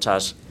bid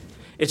protests,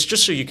 it's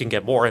just so you can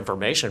get more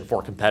information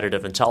for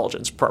competitive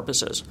intelligence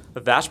purposes.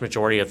 The vast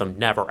majority of them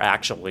never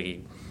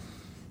actually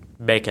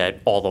make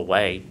it all the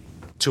way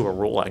to a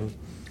ruling.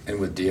 And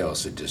with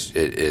DOS, it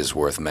is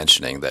worth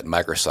mentioning that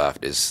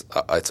Microsoft its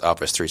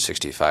Office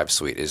 365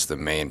 suite is the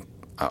main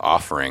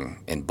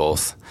offering in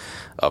both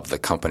of the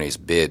company's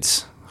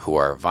bids who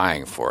are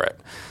vying for it.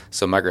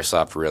 So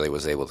Microsoft really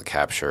was able to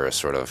capture a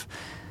sort of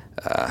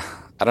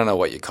I don't know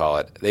what you call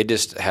it. They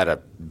just had a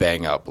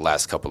bang up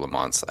last couple of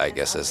months, I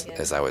guess,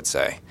 as I would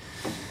say.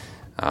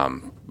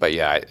 But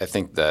yeah, I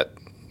think that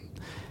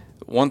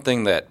one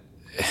thing that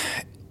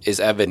is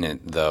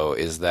evident, though,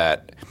 is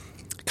that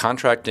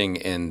contracting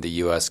in the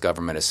U.S.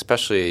 government,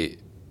 especially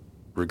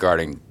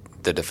regarding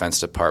the Defense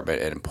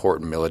Department and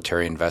important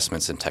military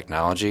investments in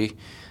technology,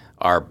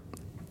 are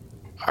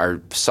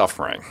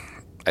suffering.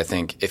 I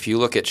think if you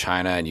look at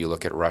China and you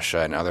look at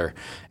Russia and other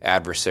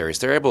adversaries,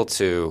 they're able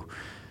to,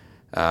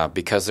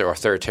 because they're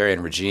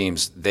authoritarian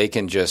regimes, they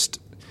can just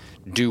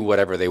do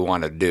whatever they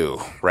want to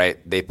do, right?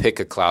 They pick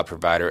a cloud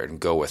provider and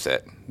go with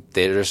it.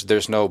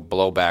 There's no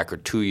blowback or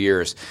 2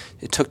 years.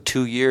 It took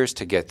 2 years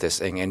to get this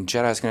thing, and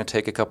Jedi's going to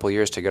take a couple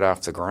years to get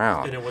off the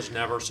ground. And it was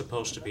never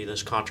supposed to be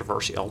this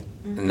controversial.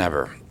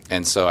 Never.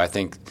 And so I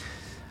think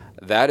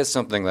that is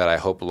something that I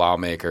hope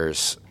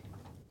lawmakers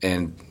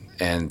and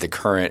the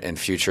current and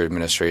future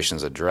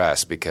administrations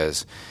address,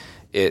 because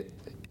it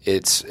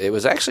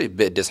was actually a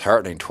bit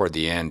disheartening toward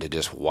the end to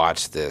just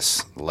watch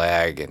this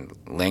lag and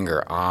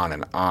linger on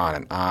and on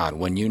and on,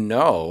 when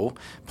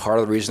part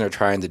of the reason they're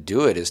trying to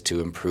do it is to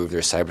improve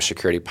their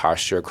cybersecurity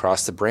posture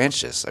across the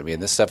branches. I mean,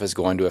 this stuff is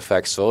going to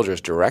affect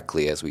soldiers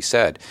directly, as we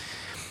said,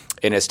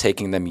 and it's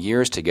taking them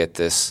years to get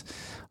this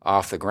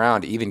off the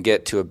ground, even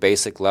get to a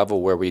basic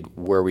level where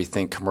we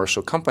think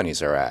commercial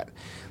companies are at.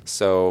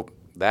 So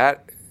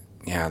that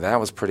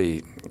was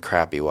pretty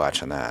crappy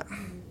watching that.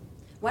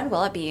 When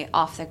will it be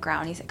off the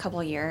ground? You said a couple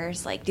of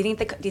years. Like, do you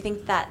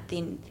think that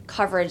the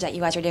coverage that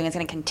you guys are doing is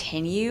going to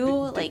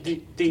continue,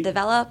 to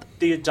develop?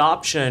 The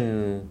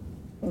adoption,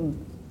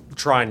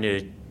 trying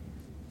to,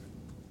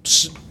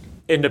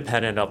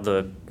 independent of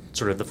the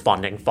sort of the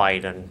funding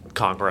fight in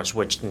Congress,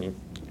 which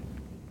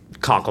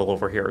Conkle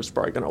over here is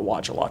probably going to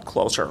watch a lot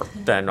closer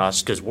than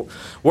us, because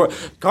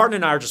Garden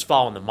and I are just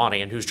following the money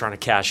and who's trying to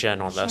cash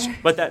in on this.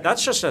 But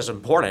that's just as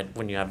important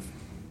when you have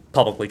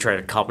publicly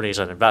traded companies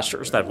and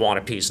investors that want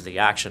a piece of the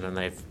action, and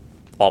they've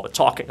all been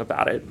talking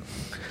about it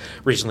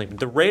recently.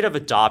 The rate of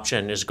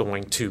adoption is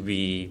going to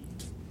be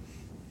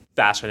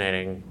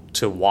fascinating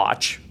to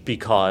watch,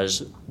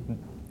 because,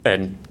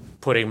 and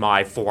putting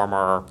my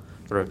former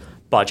sort of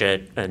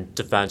budget and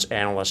defense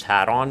analyst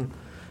hat on,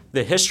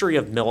 the history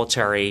of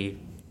military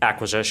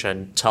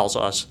acquisition tells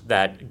us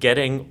that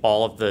getting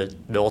all of the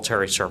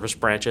military service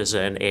branches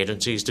and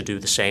agencies to do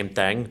the same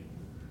thing,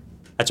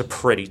 that's a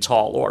pretty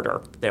tall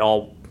order.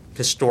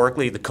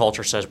 Historically, the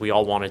culture says we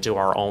all want to do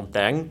our own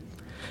thing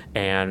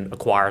and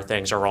acquire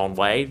things our own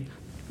way. You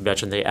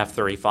mentioned the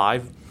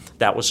F-35.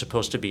 That was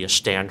supposed to be a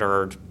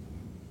standard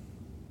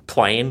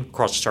plane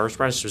across the service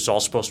branches. It was all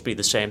supposed to be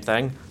the same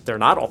thing. They're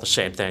not all the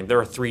same thing. There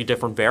are 3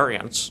 different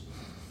variants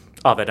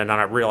of it. And then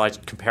I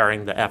realized,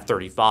 comparing the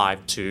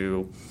F-35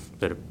 to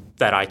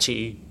that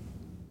IT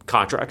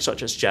contract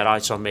such as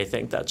Jedi, some may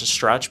think that's a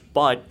stretch,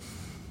 but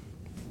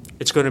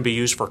it's going to be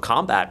used for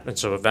combat, and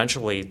so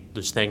eventually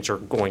those things are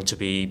going to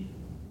be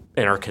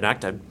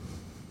interconnected.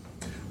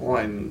 Well,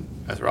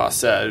 and as Ross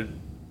said,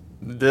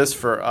 this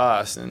for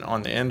us and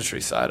on the industry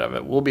side of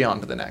it, we'll be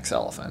on to the next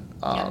elephant,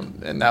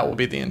 and that will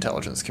be the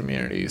intelligence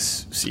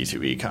community's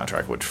C2E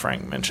contract, which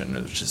Frank mentioned,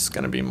 which is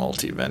going to be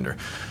multi-vendor.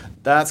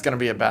 That's going to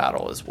be a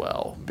battle as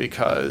well,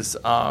 because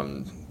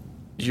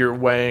you're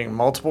weighing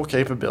multiple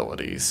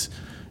capabilities,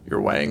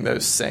 you're weighing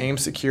those same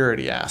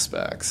security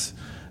aspects.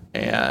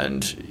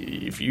 And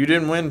if you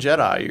didn't win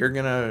Jedi, you're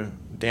going to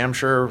damn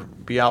sure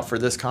be out for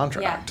this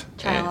contract.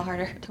 Yeah, try a little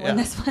harder to win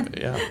this one.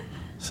 Yeah.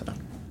 So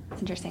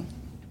it's interesting.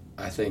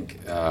 I think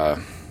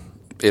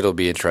it'll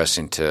be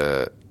interesting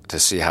to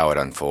see how it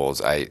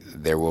unfolds.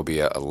 There will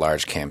be a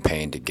large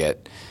campaign to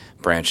get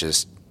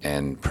branches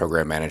and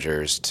program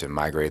managers to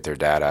migrate their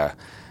data.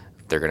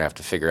 They're going to have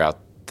to figure out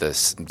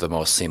the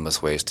most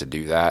seamless ways to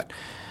do that.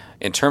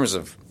 In terms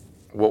of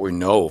what we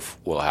know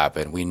will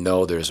happen, we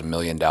know there's $1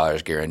 million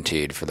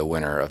guaranteed for the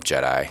winner of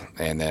Jedi,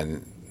 and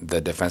then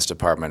the Defense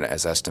Department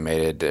has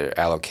estimated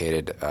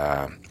allocated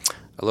a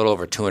little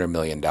over $200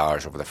 million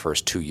over the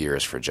first 2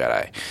 years for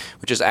Jedi,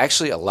 which is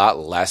actually a lot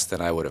less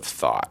than I would have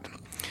thought.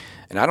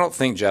 And I don't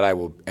think Jedi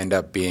will end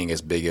up being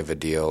as big of a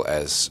deal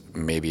as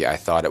maybe I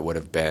thought it would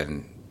have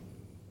been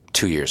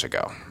 2 years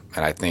ago.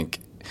 And I think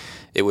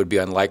it would be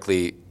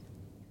unlikely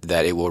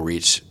that it will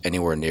reach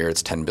anywhere near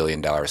its $10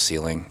 billion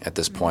ceiling at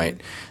this point.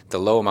 The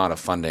low amount of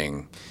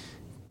funding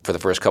for the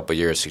first couple of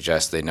years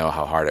suggests they know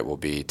how hard it will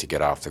be to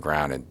get off the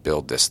ground and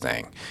build this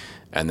thing.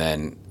 And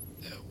then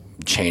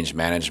change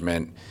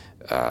management,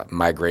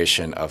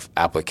 migration of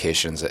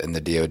applications in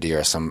the DoD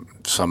are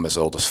some as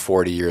old as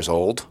 40 years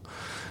old.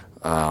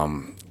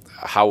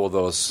 How will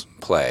those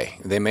play?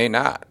 They may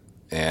not.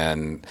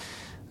 And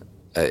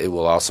it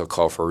will also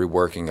call for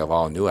reworking of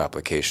all new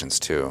applications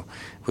too.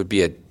 It would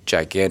be a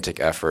gigantic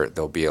effort.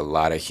 There'll be a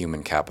lot of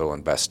human capital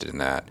invested in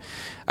that.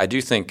 I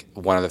do think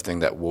one other thing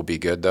that will be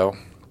good, though,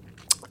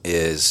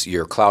 is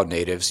your cloud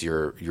natives,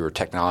 your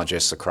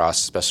technologists across,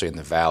 especially in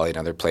the Valley and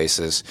other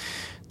places,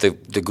 the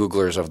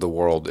Googlers of the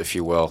world, if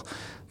you will.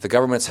 The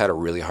government's had a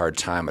really hard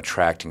time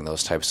attracting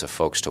those types of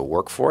folks to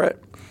work for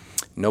it.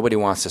 Nobody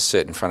wants to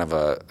sit in front of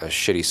a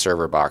shitty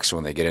server box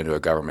when they get into a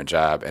government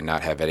job and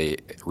not have any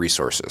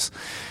resources.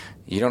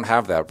 You don't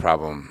have that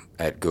problem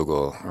at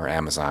Google or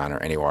Amazon or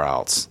anywhere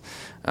else.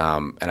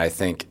 And I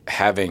think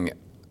having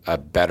a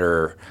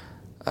better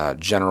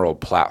general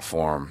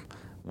platform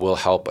will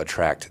help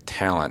attract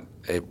talent.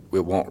 It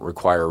won't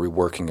require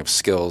reworking of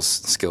skill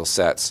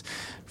sets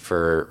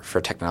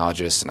for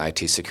technologists and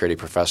IT security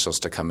professionals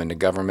to come into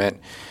government.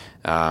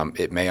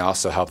 It may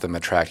also help them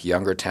attract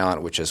younger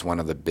talent, which is one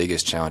of the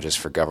biggest challenges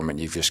for government.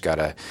 You've just got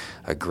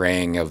a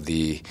graying of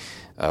the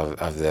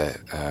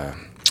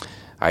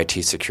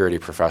IT security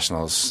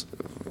professionals,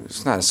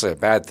 it's not necessarily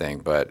a bad thing,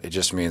 but it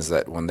just means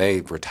that when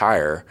they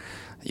retire,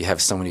 you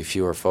have so many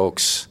fewer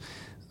folks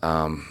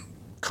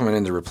coming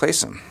in to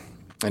replace them.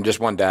 And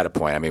just one data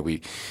point, I mean,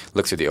 we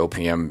looked through the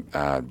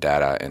OPM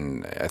data,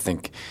 and I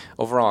think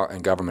overall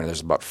in government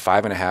there's about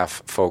 5.5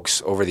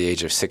 folks over the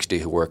age of 60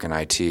 who work in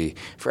IT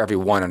for every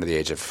one under the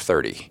age of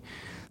 30.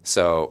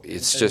 So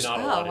it's just not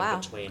a lot in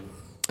between.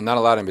 Not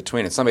a lot in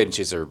between. And some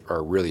agencies are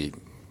really,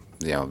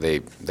 they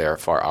are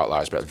far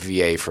outliers. But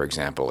VA, for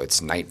example,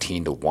 it's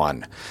 19 to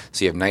 1.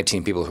 So you have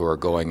 19 people who are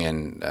going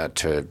in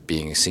to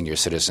being senior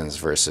citizens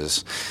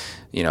versus,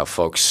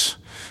 folks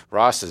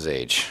Ross's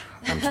age.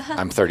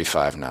 I'm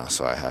 35 now,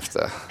 so I have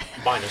to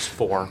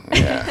 -4.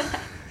 Yeah.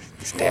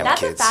 These damn That's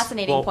kids. a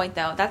fascinating point,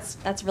 though.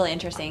 That's really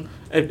interesting.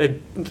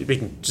 We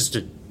can just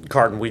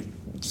Carden,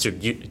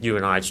 you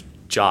and I's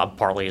job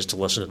partly is to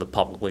listen to the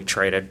publicly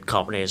traded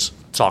companies,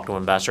 talk to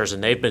investors,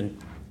 and they've been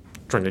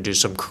trying to do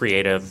some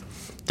creative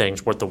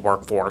things with the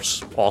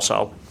workforce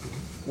also.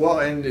 Well,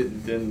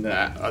 and then the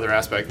other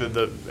aspect,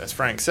 as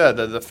Frank said,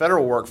 the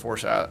federal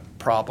workforce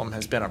problem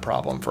has been a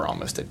problem for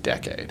almost a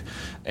decade.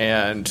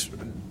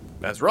 And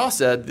as Ross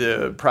said,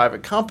 the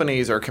private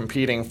companies are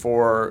competing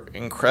for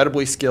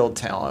incredibly skilled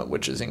talent,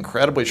 which is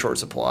incredibly short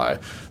supply.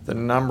 The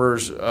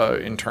numbers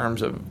in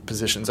terms of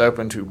positions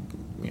open to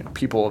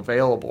people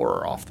available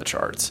are off the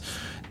charts.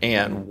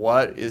 And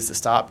what is the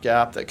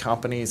stopgap that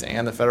companies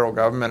and the federal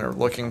government are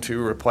looking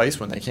to replace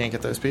when they can't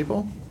get those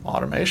people?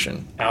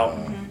 Automation. How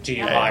do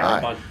you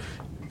hire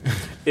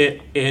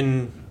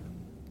in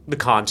the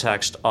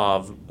context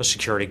of a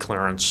security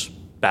clearance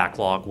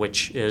backlog,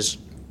 which is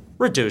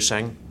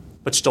reducing,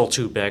 but still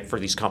too big for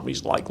these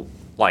companies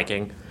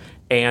liking,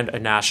 and a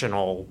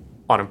national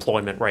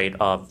unemployment rate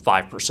of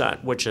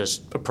 5%, which is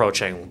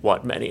approaching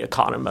what many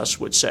economists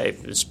would say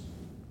is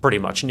pretty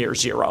much near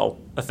zero,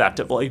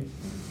 effectively.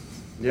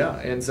 Yeah,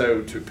 and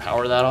so to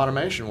power that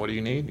automation, what do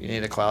you need? You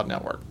need a cloud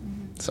network.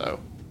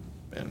 So,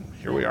 and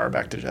here we are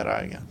back to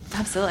JEDI again.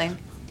 Absolutely.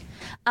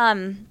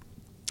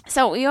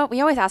 So we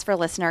always ask for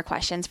listener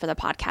questions for the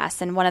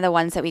podcast, and one of the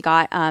ones that we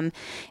got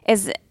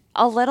is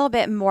a little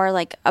bit more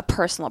like a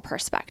personal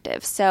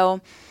perspective. So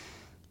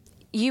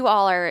you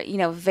all are,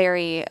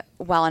 very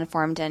well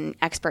informed and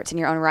experts in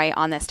your own right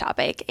on this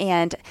topic.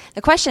 And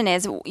the question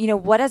is,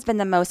 what has been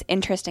the most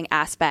interesting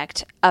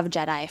aspect of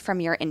JEDI from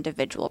your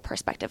individual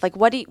perspective? Like,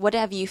 what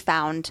have you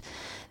found,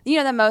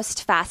 the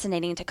most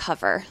fascinating to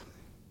cover?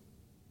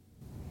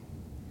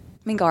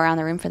 We can go around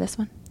the room for this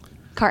one.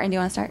 Carton, do you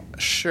want to start?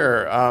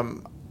 Sure.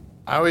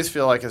 I always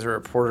feel like as a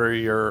reporter,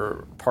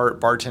 you're part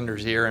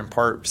bartender's ear and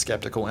part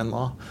skeptical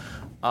in-law.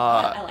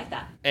 I like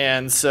that.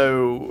 And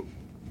so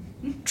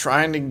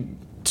trying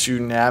to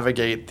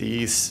navigate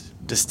these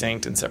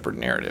distinct and separate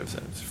narratives.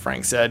 As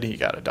Frank said, he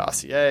got a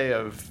dossier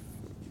of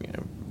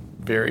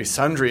very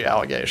sundry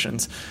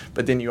allegations,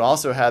 but then you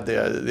also had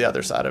the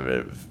other side of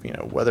it,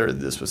 whether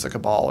this was a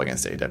cabal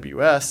against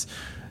AWS,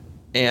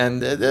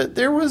 and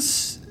there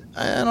was.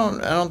 I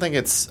don't think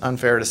it's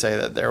unfair to say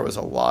that there was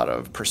a lot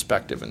of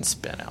perspective and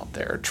spin out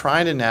there.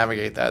 Trying to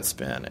navigate that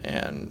spin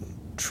and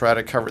try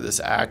to cover this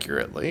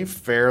accurately,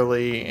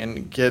 fairly,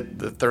 and get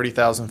the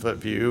 30,000-foot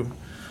view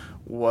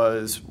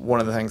was one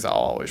of the things I'll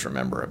always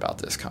remember about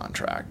this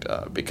contract,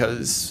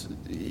 because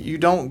you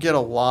don't get a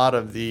lot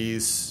of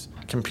these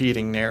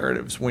competing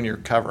narratives when you're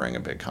covering a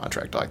big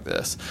contract like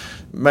this.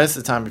 Most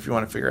of the time, if you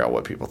want to figure out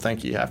what people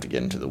think, you have to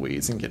get into the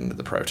weeds and get into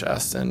the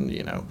protests, and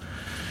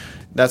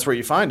that's where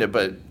you find it.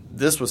 But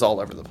this was all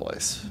over the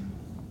place.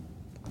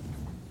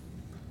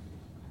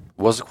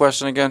 What was the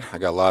question again? I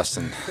got lost,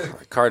 and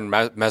Carden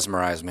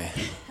mesmerized me.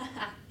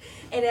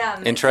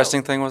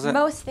 Interesting thing, was it?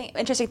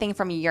 Interesting thing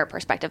from your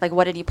perspective. Like,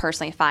 what did you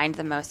personally find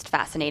the most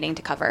fascinating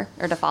to cover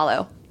or to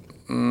follow?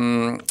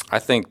 I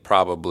think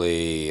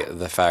probably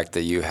the fact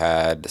that you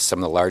had some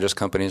of the largest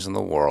companies in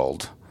the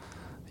world.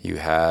 You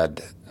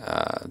had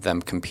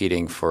them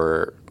competing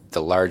for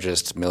the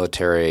largest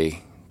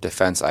military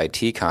defense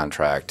IT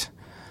contract,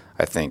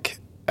 I think,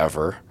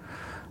 ever.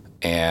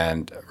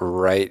 And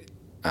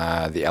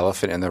the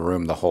elephant in the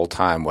room the whole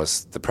time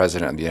was the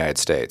President of the United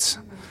States.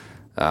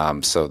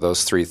 So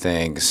those three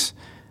things,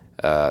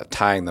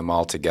 tying them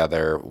all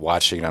together,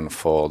 watching it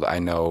unfold, I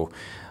know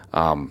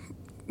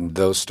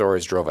those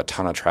stories drove a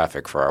ton of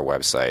traffic for our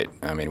website.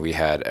 I mean, we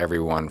had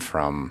everyone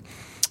from,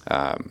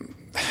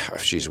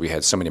 we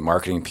had so many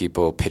marketing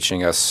people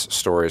pitching us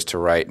stories to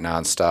write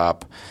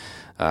nonstop.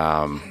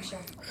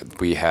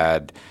 We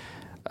had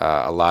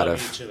a lot of...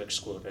 YouTube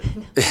excluded.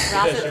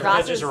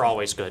 Ross are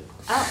always good.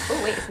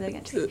 Oh, wait.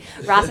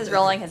 Ross is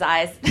rolling his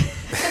eyes.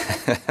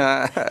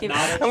 How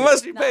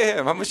much you pay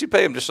him? How much you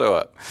pay him to show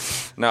up?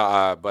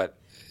 No, but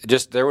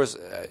just there was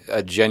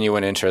a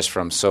genuine interest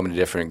from so many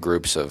different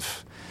groups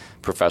of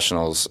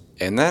professionals,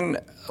 and then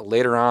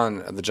later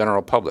on, the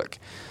general public.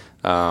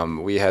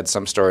 We had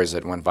some stories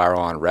that went viral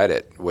on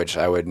Reddit, which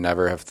I would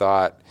never have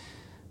thought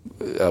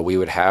we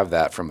would have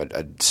that from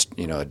a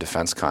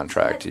defense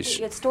contract.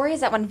 You had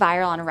stories that went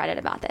viral on Reddit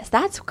about this.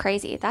 That's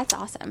crazy. That's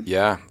awesome.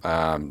 Yeah,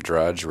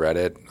 Drudge,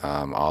 Reddit,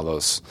 all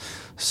those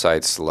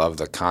sites love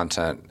the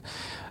content.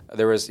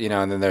 There was,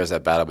 and then there's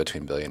that battle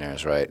between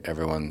billionaires, right?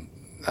 Everyone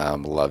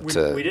loved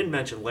to. We didn't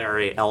mention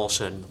Larry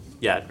Ellison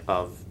yet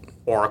of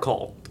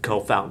Oracle,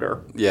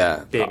 co-founder.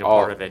 Yeah, being a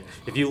part of it.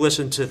 If you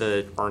listen to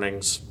the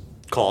earnings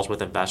calls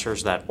with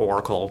investors that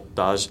Oracle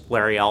does,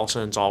 Larry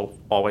Ellison's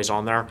always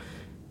on there.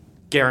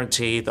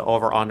 Guarantee the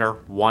over/under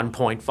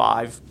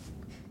 1.5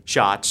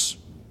 shots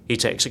he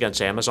takes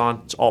against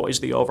Amazon. It's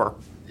always the over.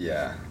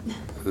 Yeah.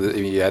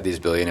 You had these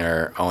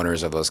billionaire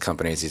owners of those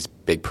companies, these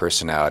big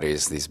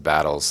personalities, these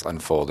battles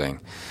unfolding.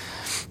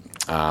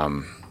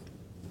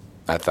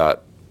 I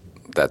thought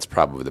that's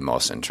probably the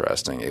most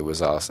interesting. It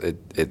was also,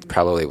 it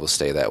probably will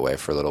stay that way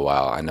for a little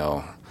while. I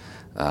know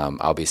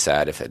I'll be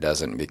sad if it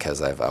doesn't,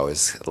 because I've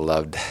always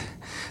loved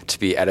to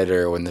be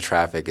editor when the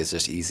traffic is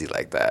just easy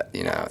like that.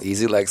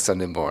 Easy like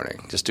Sunday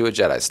morning. Just do a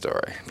Jedi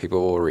story.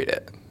 People will read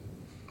it.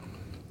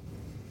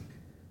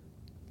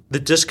 The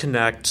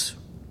disconnect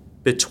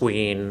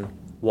between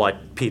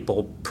what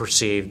people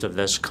perceived of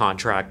this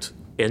contract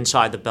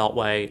inside the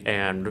Beltway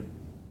and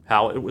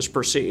how it was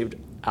perceived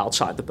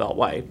outside the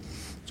Beltway.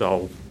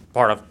 So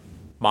part of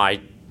my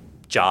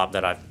job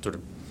that I've sort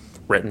of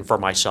written for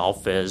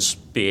myself is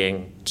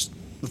being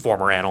a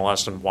former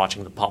analyst and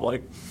watching the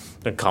public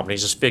and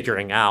companies is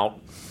figuring out,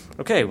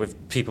 okay,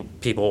 with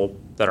people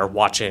that are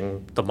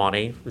watching the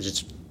money, which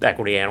is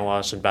equity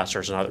analysts,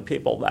 investors, and other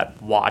people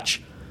that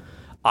watch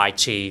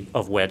IT,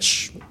 of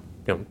which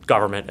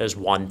government is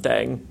one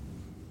thing,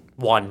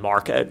 one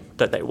market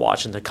that they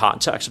watch in the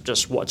context of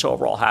just what's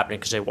overall happening,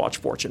 because they watch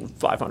Fortune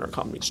 500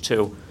 companies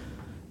too.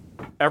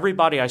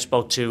 Everybody I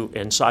spoke to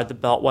inside the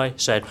Beltway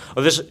said,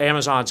 this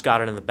Amazon's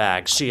got it in the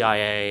bag.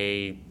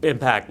 CIA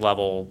impact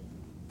level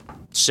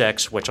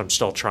 6, which I'm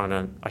still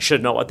I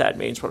should know what that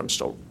means, but I'm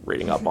still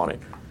reading up on it.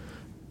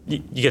 You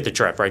get the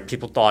drift, right?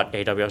 People thought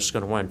AWS was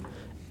going to win.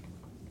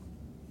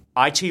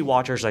 IT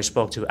watchers I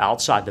spoke to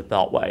outside the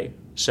Beltway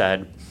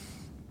said,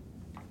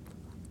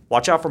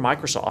 watch out for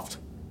Microsoft.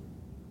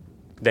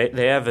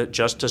 They have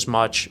just as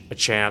much a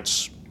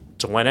chance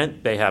to win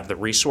it. They have the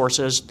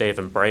resources. They've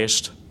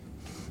embraced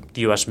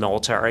the U.S.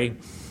 military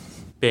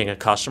being a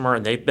customer,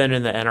 and they've been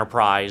in the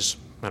enterprise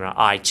and an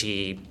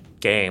IT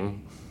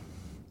game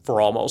for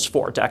almost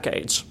 4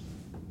 decades.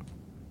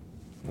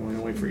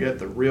 When we forget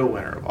the real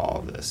winner of all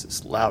of this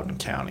is Loudoun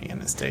County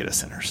and its data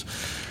centers.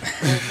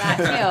 There's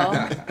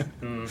that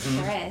too.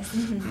 There is.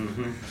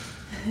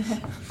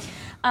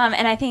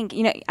 And I think,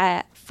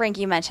 Frank,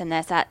 you mentioned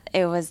this, that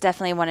it was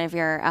definitely one of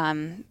your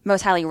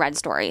most highly read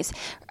stories.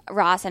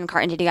 Ross and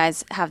Carton, did you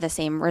guys have the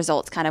same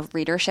results kind of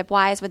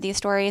readership-wise with these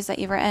stories that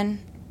you've written?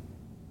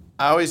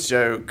 I always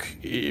joke,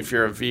 if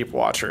you're a Veep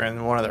watcher,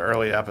 in one of the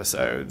early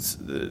episodes,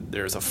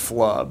 there's a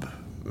flub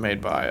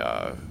made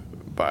by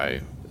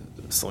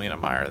Selena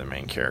Meyer, the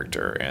main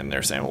character, and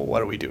they're saying, well, what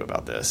do we do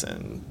about this?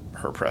 And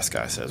her press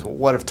guy says, well,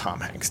 what if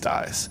Tom Hanks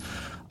dies?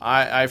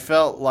 I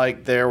felt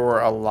like there were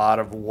a lot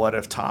of what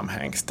if Tom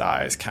Hanks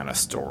dies kind of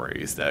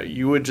stories that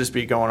you would just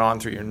be going on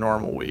through your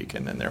normal week,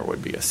 and then there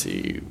would be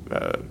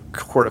a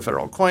Court of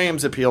Federal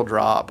Claims appeal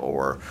drop,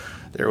 or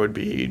there would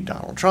be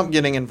Donald Trump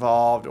getting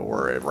involved,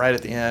 or right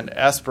at the end,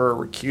 Esper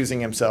recusing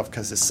himself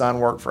because his son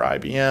worked for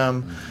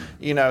IBM.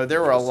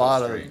 There were a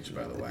lot of strange,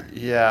 by the way.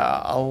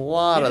 Yeah, a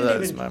lot of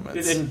those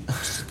moments. In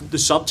the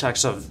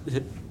subtext of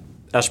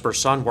Esper's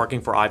son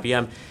working for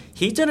IBM,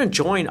 he didn't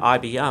join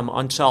IBM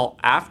until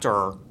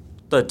after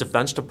the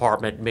Defense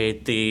Department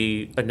made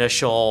the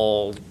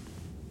initial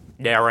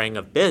narrowing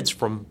of bids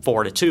from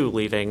 4 to 2,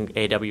 leaving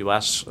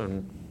AWS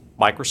and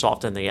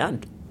Microsoft in the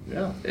end.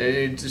 Yeah,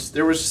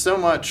 there was so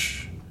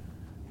much.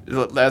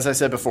 As I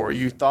said before,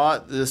 you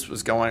thought this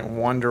was going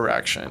one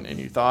direction, and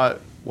you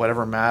thought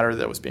whatever matter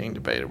that was being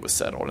debated was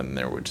settled, and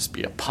there would just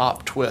be a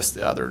pop twist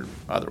the other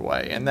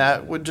way, and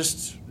that would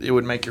it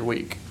would make your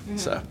week. Mm-hmm.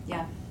 So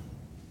yeah.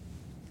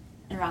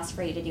 And Ross,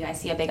 for you, did you guys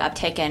see a big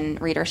uptick in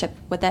readership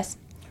with this?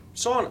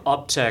 Certainly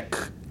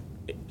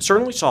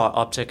saw an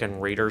uptick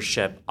in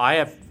readership. I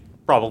have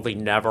probably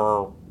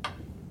never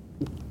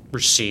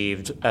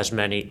received as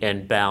many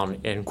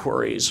inbound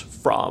inquiries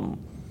from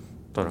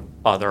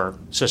other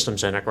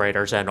systems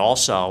integrators, and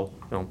also,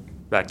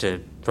 back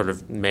to sort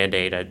of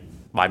mandated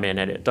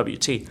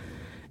WT,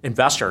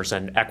 investors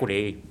and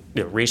equity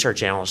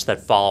research analysts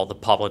that follow the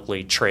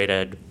publicly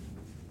traded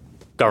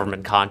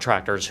government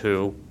contractors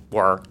who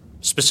were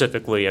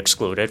specifically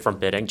excluded from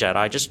bidding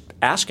Jedi, just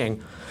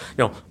asking,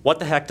 what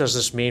the heck does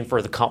this mean for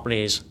the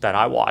companies that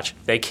I watch?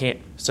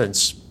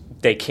 Since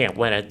they can't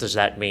win it, does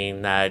that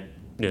mean that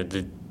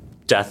the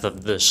death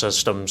of the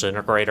systems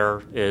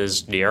integrator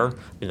is near?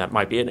 That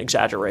might be an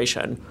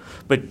exaggeration,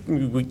 but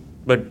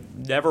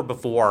never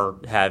before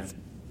have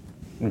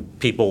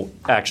people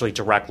actually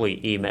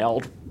directly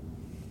emailed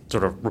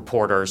sort of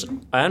reporters,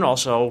 and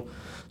also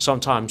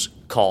sometimes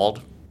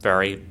called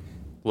very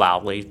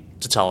loudly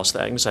to tell us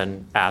things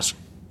and ask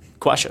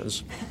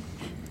questions.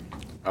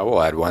 I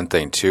will add one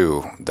thing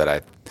too, that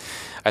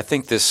I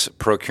think this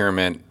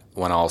procurement,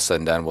 when all said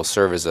and done, will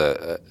serve as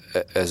a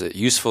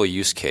useful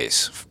use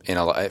case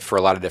for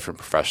a lot of different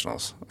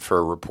professionals.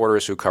 For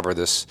reporters who cover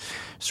this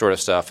sort of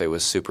stuff, it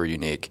was super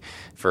unique.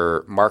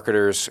 For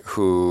marketers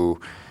who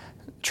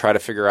try to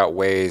figure out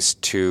ways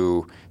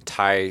to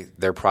tie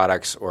their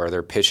products or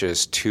their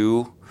pitches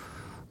to,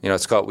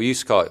 we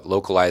used to call it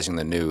localizing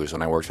the news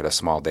when I worked at a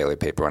small daily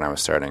paper when I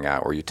was starting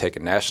out, where you take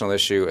a national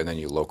issue and then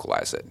you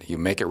localize it. You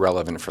make it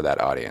relevant for that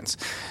audience.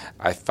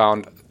 I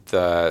found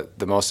the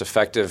most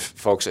effective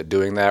folks at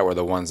doing that were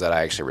the ones that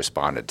I actually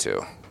responded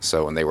to.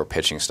 So when they were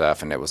pitching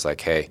stuff and it was like,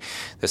 hey,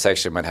 this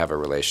actually might have a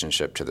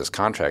relationship to this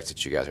contract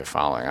that you guys are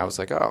following, I was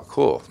like, oh,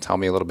 cool. Tell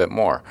me a little bit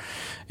more.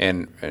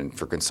 And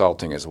for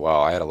consulting as well,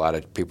 I had a lot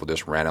of people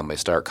just randomly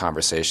start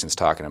conversations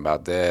talking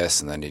about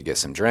this, and then you'd get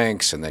some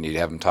drinks, and then you'd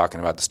have them talking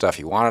about the stuff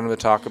you wanted them to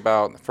talk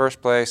about in the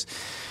first place.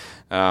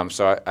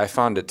 So I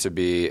found it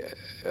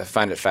I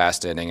find it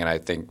fascinating, and I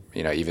think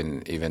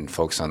even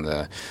folks on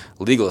the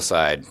legal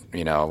side,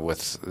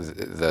 with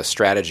the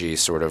strategy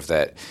sort of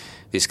that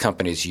these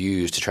companies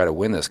use to try to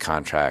win this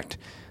contract,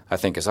 I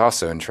think is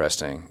also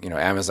interesting.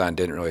 Amazon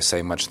didn't really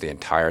say much the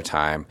entire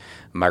time.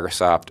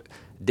 Microsoft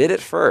did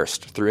it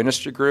first through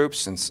industry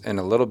groups and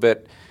a little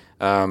bit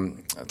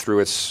through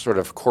its sort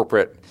of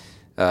corporate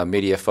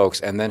media folks,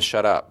 and then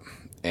shut up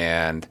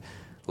and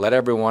let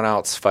everyone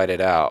else fight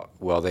it out.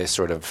 Well, they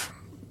sort of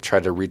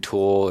tried to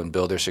retool and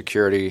build their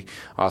security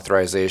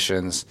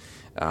authorizations,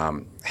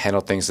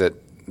 handle things that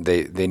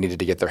they needed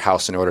to get their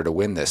house in order to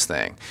win this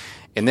thing.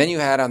 And then you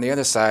had on the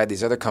other side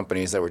these other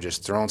companies that were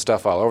just throwing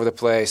stuff all over the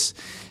place,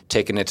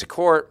 taking it to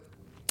court,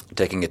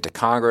 taking it to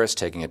Congress,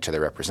 taking it to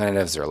their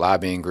representatives, their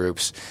lobbying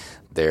groups,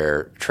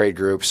 their trade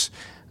groups,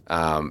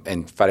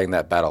 and fighting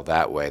that battle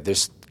that way.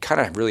 There's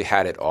kind of really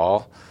had it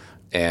all,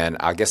 and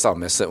I guess I'll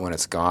miss it when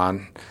it's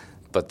gone.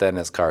 But then,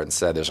 as Carton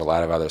said, there's a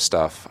lot of other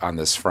stuff on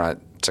this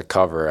front to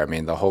cover. I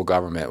mean, the whole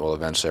government will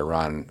eventually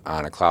run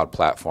on a cloud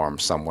platform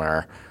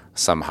somewhere,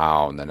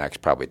 somehow in the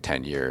next probably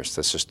 10 years.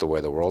 That's just the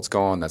way the world's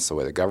going. That's the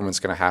way the government's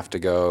going to have to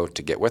go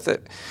to get with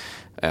it.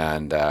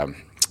 And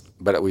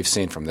but we've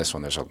seen from this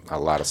one, there's a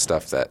lot of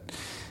stuff that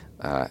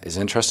is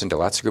interesting to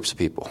lots of groups of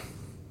people.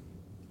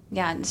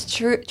 Yeah, it's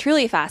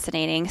truly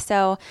fascinating.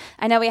 So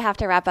I know we have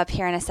to wrap up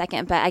here in a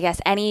second, but I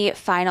guess any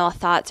final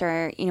thoughts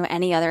or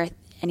any other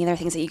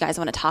things that you guys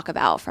want to talk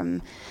about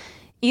from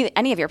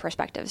any of your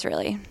perspectives,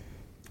 really?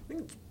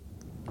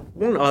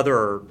 One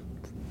other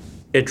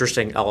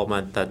interesting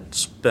element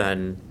that's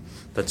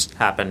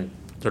happened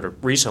sort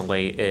of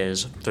recently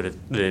is sort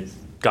of the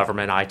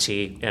government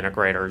IT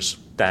integrators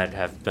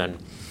that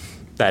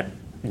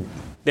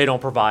they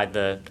don't provide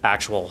the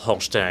actual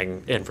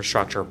hosting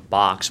infrastructure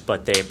box,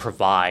 but they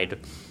provide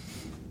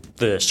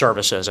the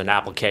services and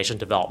application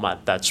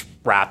development that's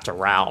wrapped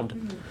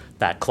around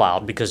that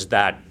cloud, because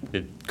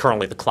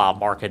currently the cloud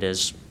market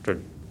is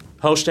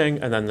hosting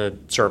and then the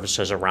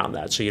services around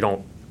that. So you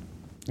don't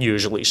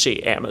usually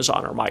see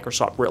Amazon or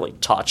Microsoft really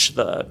touch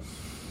the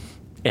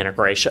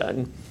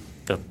integration,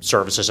 the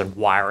services, and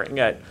wiring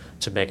it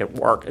to make it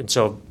work. And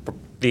so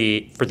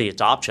for the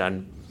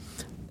adoption,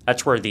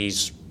 that's where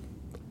these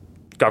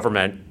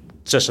government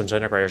systems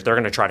integrators, they're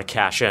going to try to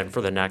cash in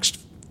for the next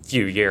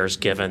few years,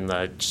 given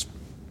the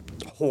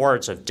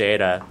hordes of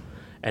data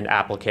and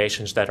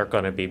applications that are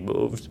going to be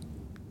moved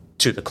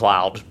to the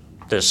cloud,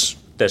 this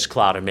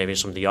cloud and maybe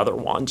some of the other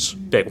ones,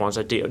 big ones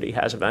that DoD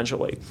has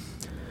eventually.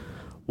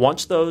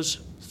 Once those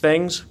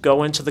things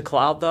go into the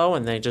cloud, though,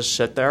 and they just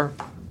sit there,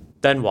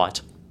 then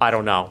what? I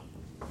don't know.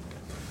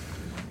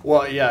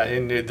 Well, yeah,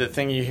 and the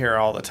thing you hear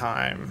all the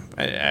time,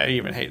 I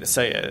even hate to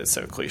say it, it's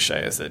so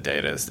cliche, is that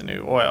data is the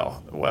new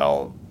oil.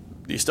 Well,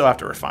 you still have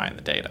to refine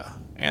the data.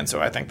 And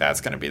so I think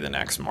that's going to be the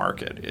next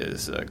market,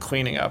 is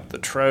cleaning up the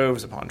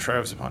troves upon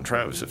troves upon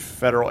troves of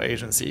federal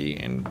agency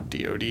and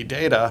DoD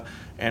data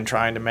and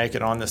trying to make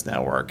it on this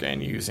network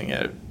and using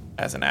it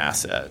as an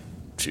asset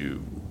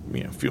to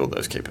fuel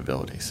those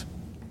capabilities.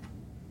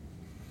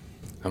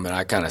 I mean,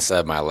 I kind of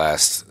said my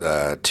last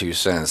 2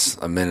 cents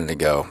a minute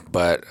ago,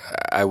 but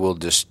I will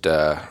just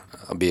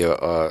be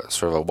a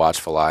sort of a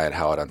watchful eye at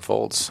how it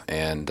unfolds,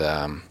 and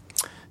how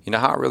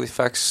it really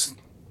affects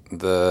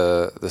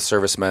the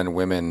servicemen and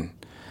women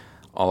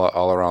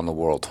all around the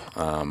world.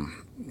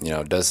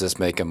 Does this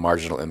make a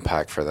marginal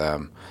impact for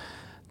them?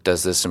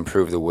 Does this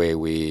improve the way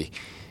we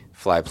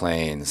fly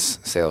planes,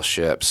 sail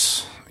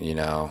ships,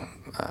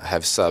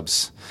 have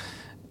subs?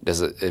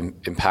 Does it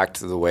impact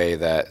the way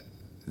that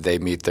they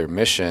meet their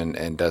mission,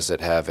 and does it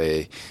have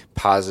a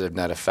positive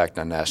net effect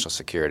on national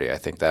security? I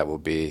think that will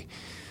be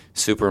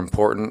super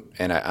important.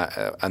 And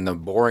on the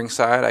boring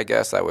side, I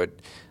guess I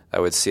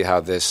would see how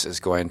this is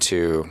going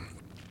to,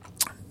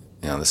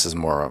 this is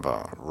more of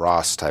a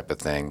Ross type of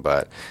thing,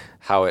 but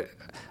how it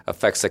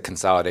affects the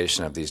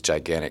consolidation of these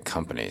gigantic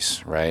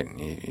companies, right?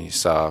 You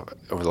saw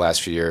over the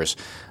last few years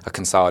a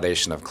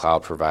consolidation of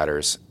cloud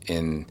providers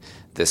in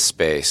this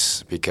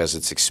space because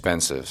it's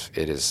expensive.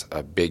 It is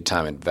a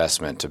big-time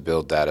investment to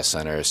build data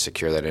centers,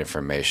 secure that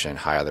information,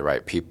 hire the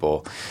right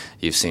people.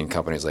 You've seen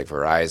companies like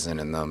Verizon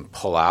and them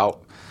pull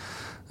out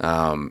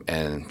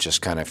and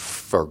just kind of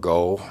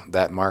forgo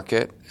that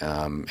market.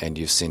 And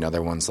you've seen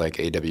other ones like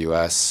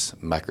AWS,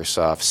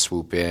 Microsoft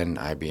swoop in,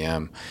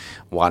 IBM,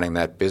 wanting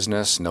that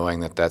business,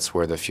 knowing that that's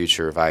where the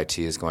future of IT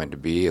is going to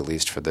be, at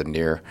least for the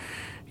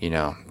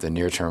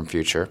near-term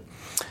future.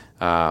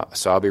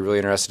 So I'll be really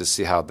interested to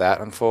see how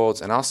that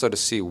unfolds, and also to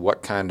see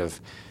what kind of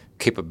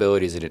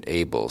capabilities it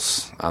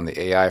enables. On the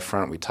AI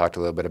front, we talked a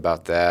little bit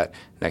about that,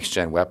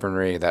 next-gen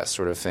weaponry, that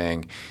sort of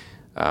thing.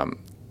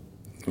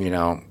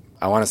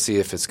 I want to see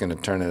if it's going to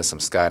turn into some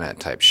Skynet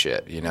type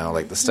shit,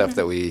 like the stuff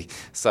that we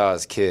saw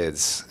as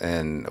kids.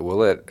 And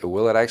will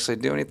it actually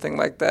do anything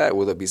like that?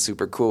 Will it be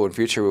super cool in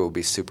future? Will it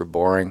be super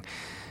boring?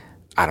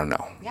 I don't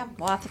know. Yeah,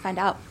 we'll have to find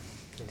out.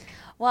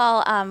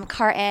 Well,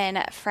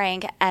 Carton,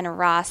 Frank, and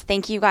Ross,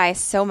 thank you guys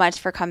so much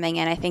for coming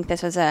in. I think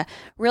this was a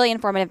really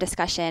informative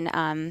discussion.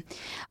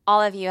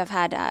 All of you have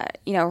had,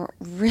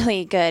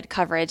 really good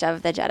coverage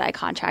of the JEDI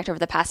contract over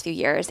the past few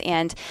years,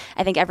 and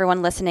I think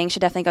everyone listening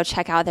should definitely go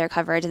check out their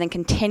coverage and then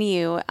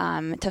continue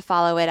to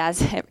follow it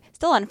as it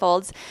still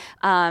unfolds.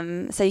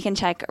 So you can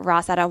check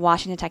Ross out at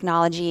Washington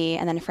Technology,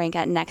 and then Frank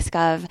at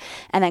NextGov,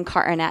 and then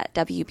Carton at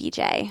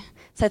WBJ.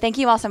 So thank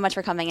you all so much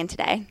for coming in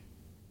today.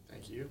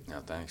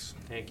 No, thanks.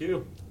 Thank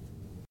you.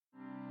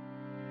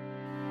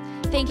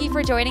 Thank you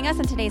for joining us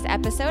on today's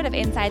episode of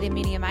Inside the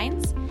Media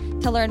Minds.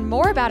 To learn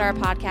more about our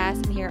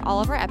podcast and hear all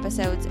of our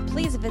episodes,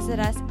 please visit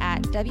us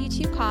at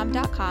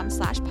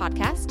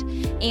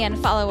w2com.com/podcast and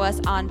follow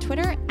us on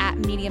Twitter at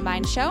Media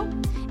Mind Show.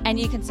 And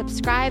you can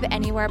subscribe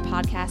anywhere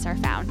podcasts are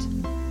found.